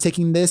I started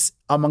taking this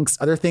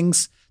amongst other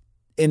things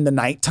in the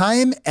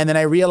nighttime. And then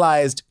I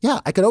realized,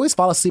 I could always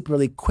fall asleep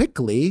really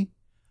quickly.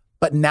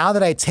 But now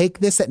that I take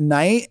this at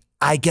night,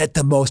 I get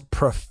the most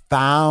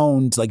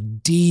profound,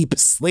 like deep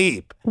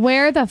sleep.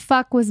 Where the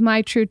fuck was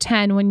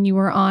MyTrue10 when you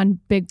were on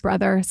Big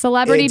Brother?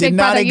 Celebrity Big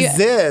Brother. It did not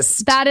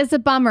exist. That is a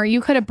bummer.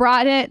 You could have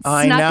brought it,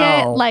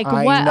 snuck it. Like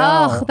what?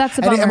 Oh, that's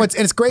a bummer. And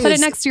it's great. Put it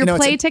next to your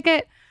play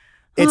ticket.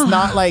 It's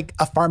not like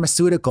a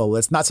pharmaceutical.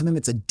 It's not something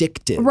that's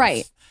addictive.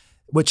 Right.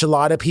 Which a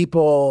lot of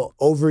people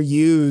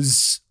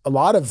overuse a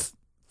lot of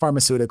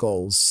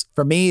pharmaceuticals.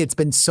 For me, it's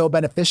been so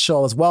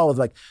beneficial as well.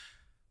 Like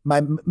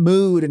my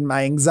mood and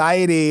my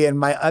anxiety and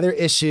my other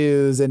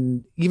issues,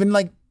 and even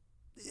like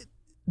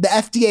the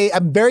FDA,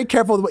 I'm very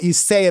careful with what you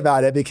say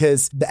about it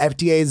because the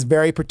FDA is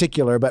very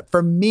particular. But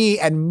for me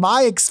and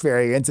my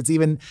experience, it's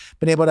even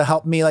been able to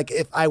help me. Like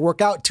if I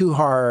work out too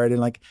hard and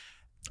like,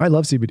 I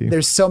love CBD.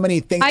 there's so many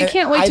things. I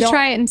can't wait to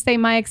try it and say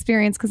my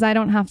experience because I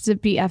don't have to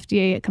be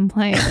FDA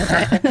compliant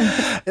with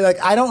it.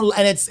 Like I don't,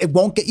 and it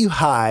won't get you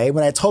high.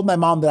 When I told my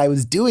mom that I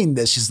was doing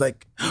this, she's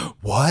like,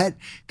 what?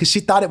 Because she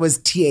thought it was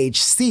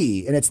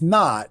THC and it's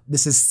not.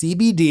 This is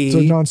CBD. So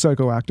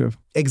non-psychoactive.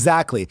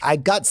 Exactly. I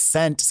got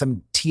sent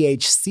some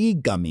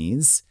THC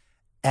gummies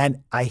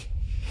and I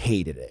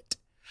hated it.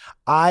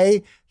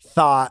 I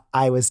thought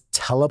I was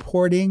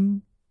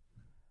teleporting.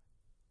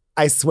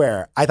 I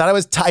swear. I thought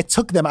I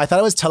took them. I thought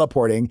I was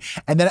teleporting.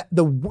 And then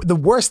the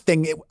worst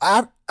thing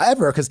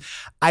ever, because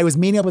I was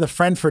meeting up with a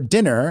friend for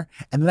dinner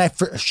and then I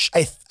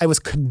was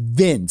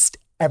convinced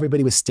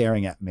everybody was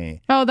staring at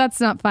me. Oh, that's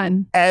not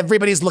fun.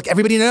 Everybody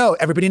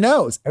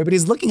knows.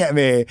 Everybody's looking at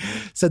me.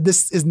 So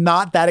this is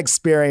not that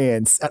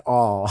experience at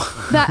all.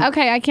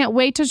 Okay, I can't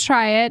wait to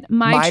try it.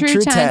 My True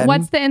 10.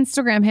 What's the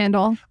Instagram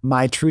handle?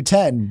 My True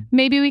 10.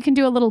 Maybe we can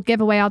do a little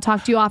giveaway. I'll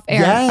talk to you off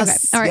air.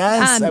 Yes, okay. All right.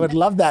 Yes, I would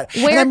love that.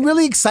 And I'm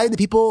really excited that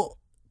people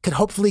could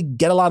hopefully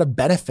get a lot of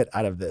benefit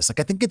out of this.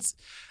 Like I think it's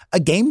a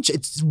game.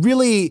 It's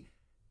really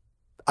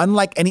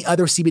unlike any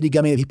other CBD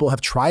gummy that people have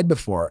tried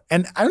before.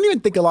 And I don't even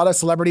think a lot of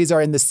celebrities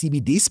are in the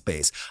CBD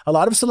space. A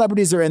lot of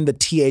celebrities are in the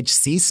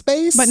THC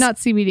space. But not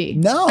CBD.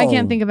 No. I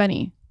can't think of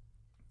any.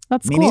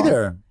 That's Me cool.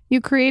 neither.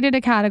 You created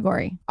a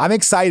category. I'm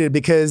excited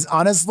because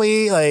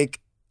honestly, like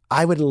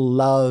I would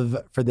love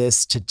for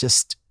this to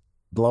just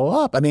blow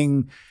up. I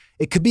mean,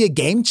 it could be a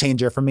game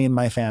changer for me and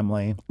my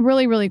family.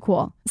 Really, really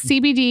cool.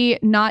 CBD,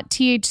 not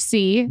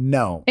THC.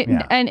 No.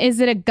 And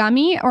is it a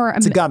gummy or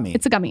It's a gummy.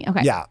 It's a gummy.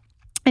 Okay. Yeah.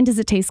 And does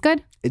it taste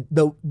good?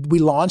 We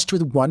launched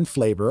with one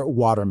flavor,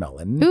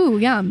 watermelon. Ooh,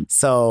 yum.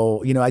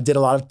 So, I did a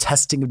lot of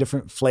testing of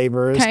different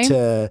flavors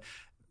to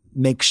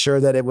make sure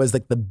that it was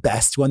like the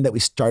best one that we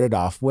started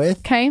off with.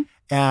 Okay.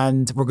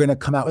 And we're going to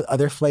come out with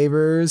other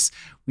flavors.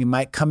 We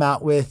might come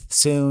out with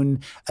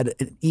soon an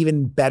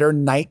even better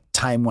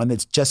nighttime one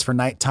that's just for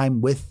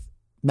nighttime with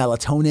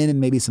melatonin and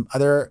maybe some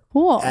other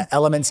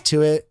elements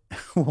to it.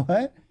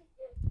 What?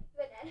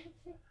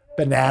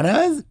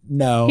 Bananas?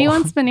 No. He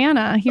wants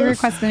banana. He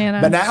requests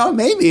banana. Oh,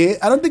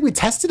 maybe. I don't think we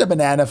tested a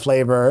banana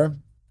flavor.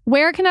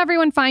 Where can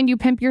everyone find you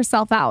Pimp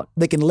Yourself Out?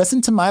 They can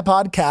listen to my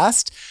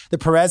podcast, the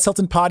Perez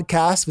Hilton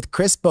Podcast with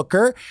Chris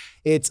Booker.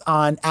 It's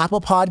on Apple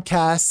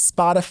Podcasts,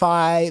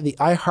 Spotify, the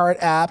iHeart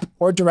app,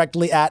 or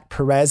directly at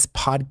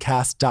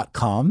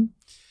perezpodcast.com.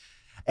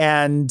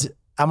 And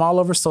I'm all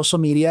over social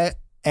media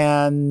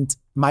and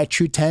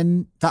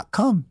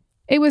mytrue10.com.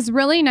 It was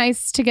really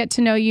nice to get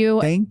to know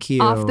you. Thank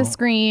you. Off the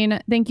screen.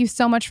 Thank you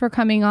so much for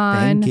coming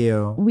on. Thank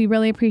you. We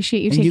really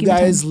appreciate you and taking you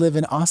guys the time. live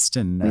in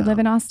Austin now. We live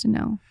in Austin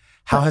now.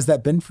 How has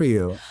that been for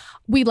you?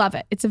 We love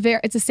it. It's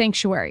a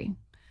sanctuary.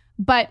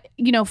 But,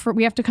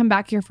 we have to come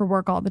back here for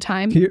work all the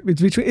time.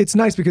 It's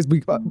nice because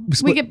we get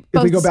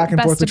if we go back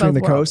and forth between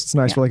the both worlds. coasts, it's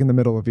nice. We're like in the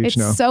middle of each It's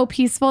now. so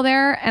peaceful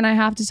there. And I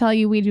have to tell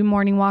you, we do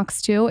morning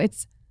walks too.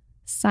 It's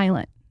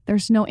silent.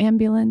 There's no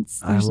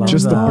ambulance. There's no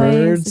just noise. the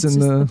birds it's and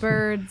just the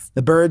birds.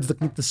 The birds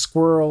looking at the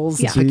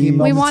squirrels. Yeah. Taking We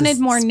moments wanted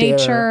to more stare.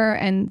 nature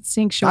and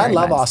sanctuary. I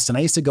love vibes. Austin.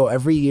 I used to go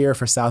every year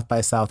for South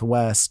by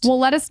Southwest. Well,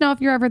 let us know if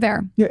you're ever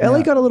there. Yeah,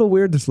 LA got a little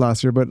weird this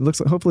last year, but it looks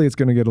like hopefully it's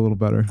going to get a little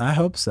better. I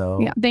hope so.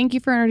 Yeah. Thank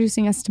you for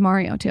introducing us to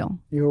Mario too.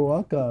 You're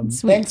welcome.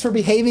 Sweet. Thanks for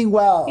behaving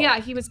well.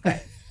 Yeah, he was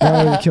great.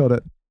 You killed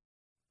it.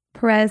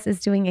 Perez is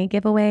doing a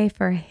giveaway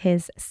for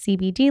his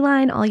CBD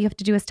line. All you have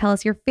to do is tell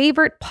us your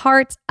favorite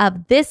part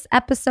of this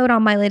episode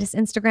on my latest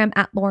Instagram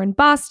at Lauren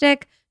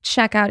Bostic.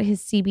 Check out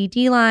his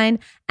CBD line.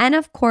 And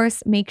of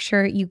course, make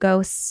sure you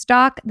go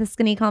stock the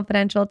Skinny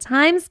Confidential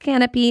Times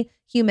Canopy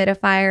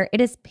humidifier. It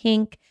is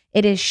pink.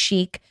 It is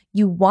chic.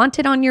 You want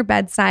it on your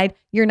bedside.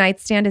 Your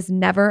nightstand has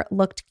never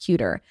looked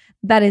cuter.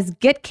 That is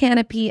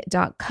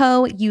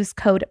getcanopy.co. Use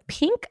code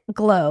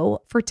PINKGLOW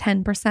for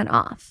 10%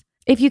 off.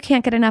 If you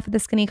can't get enough of the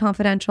Skinny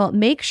Confidential,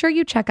 make sure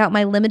you check out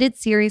my limited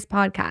series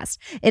podcast.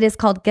 It is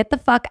called Get the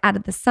Fuck Out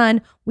of the Sun.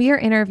 We are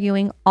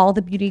interviewing all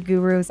the beauty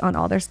gurus on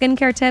all their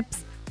skincare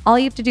tips. All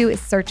you have to do is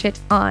search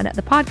it on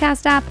the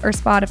podcast app or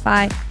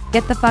Spotify.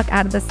 Get the Fuck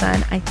Out of the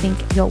Sun. I think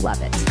you'll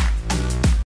love it.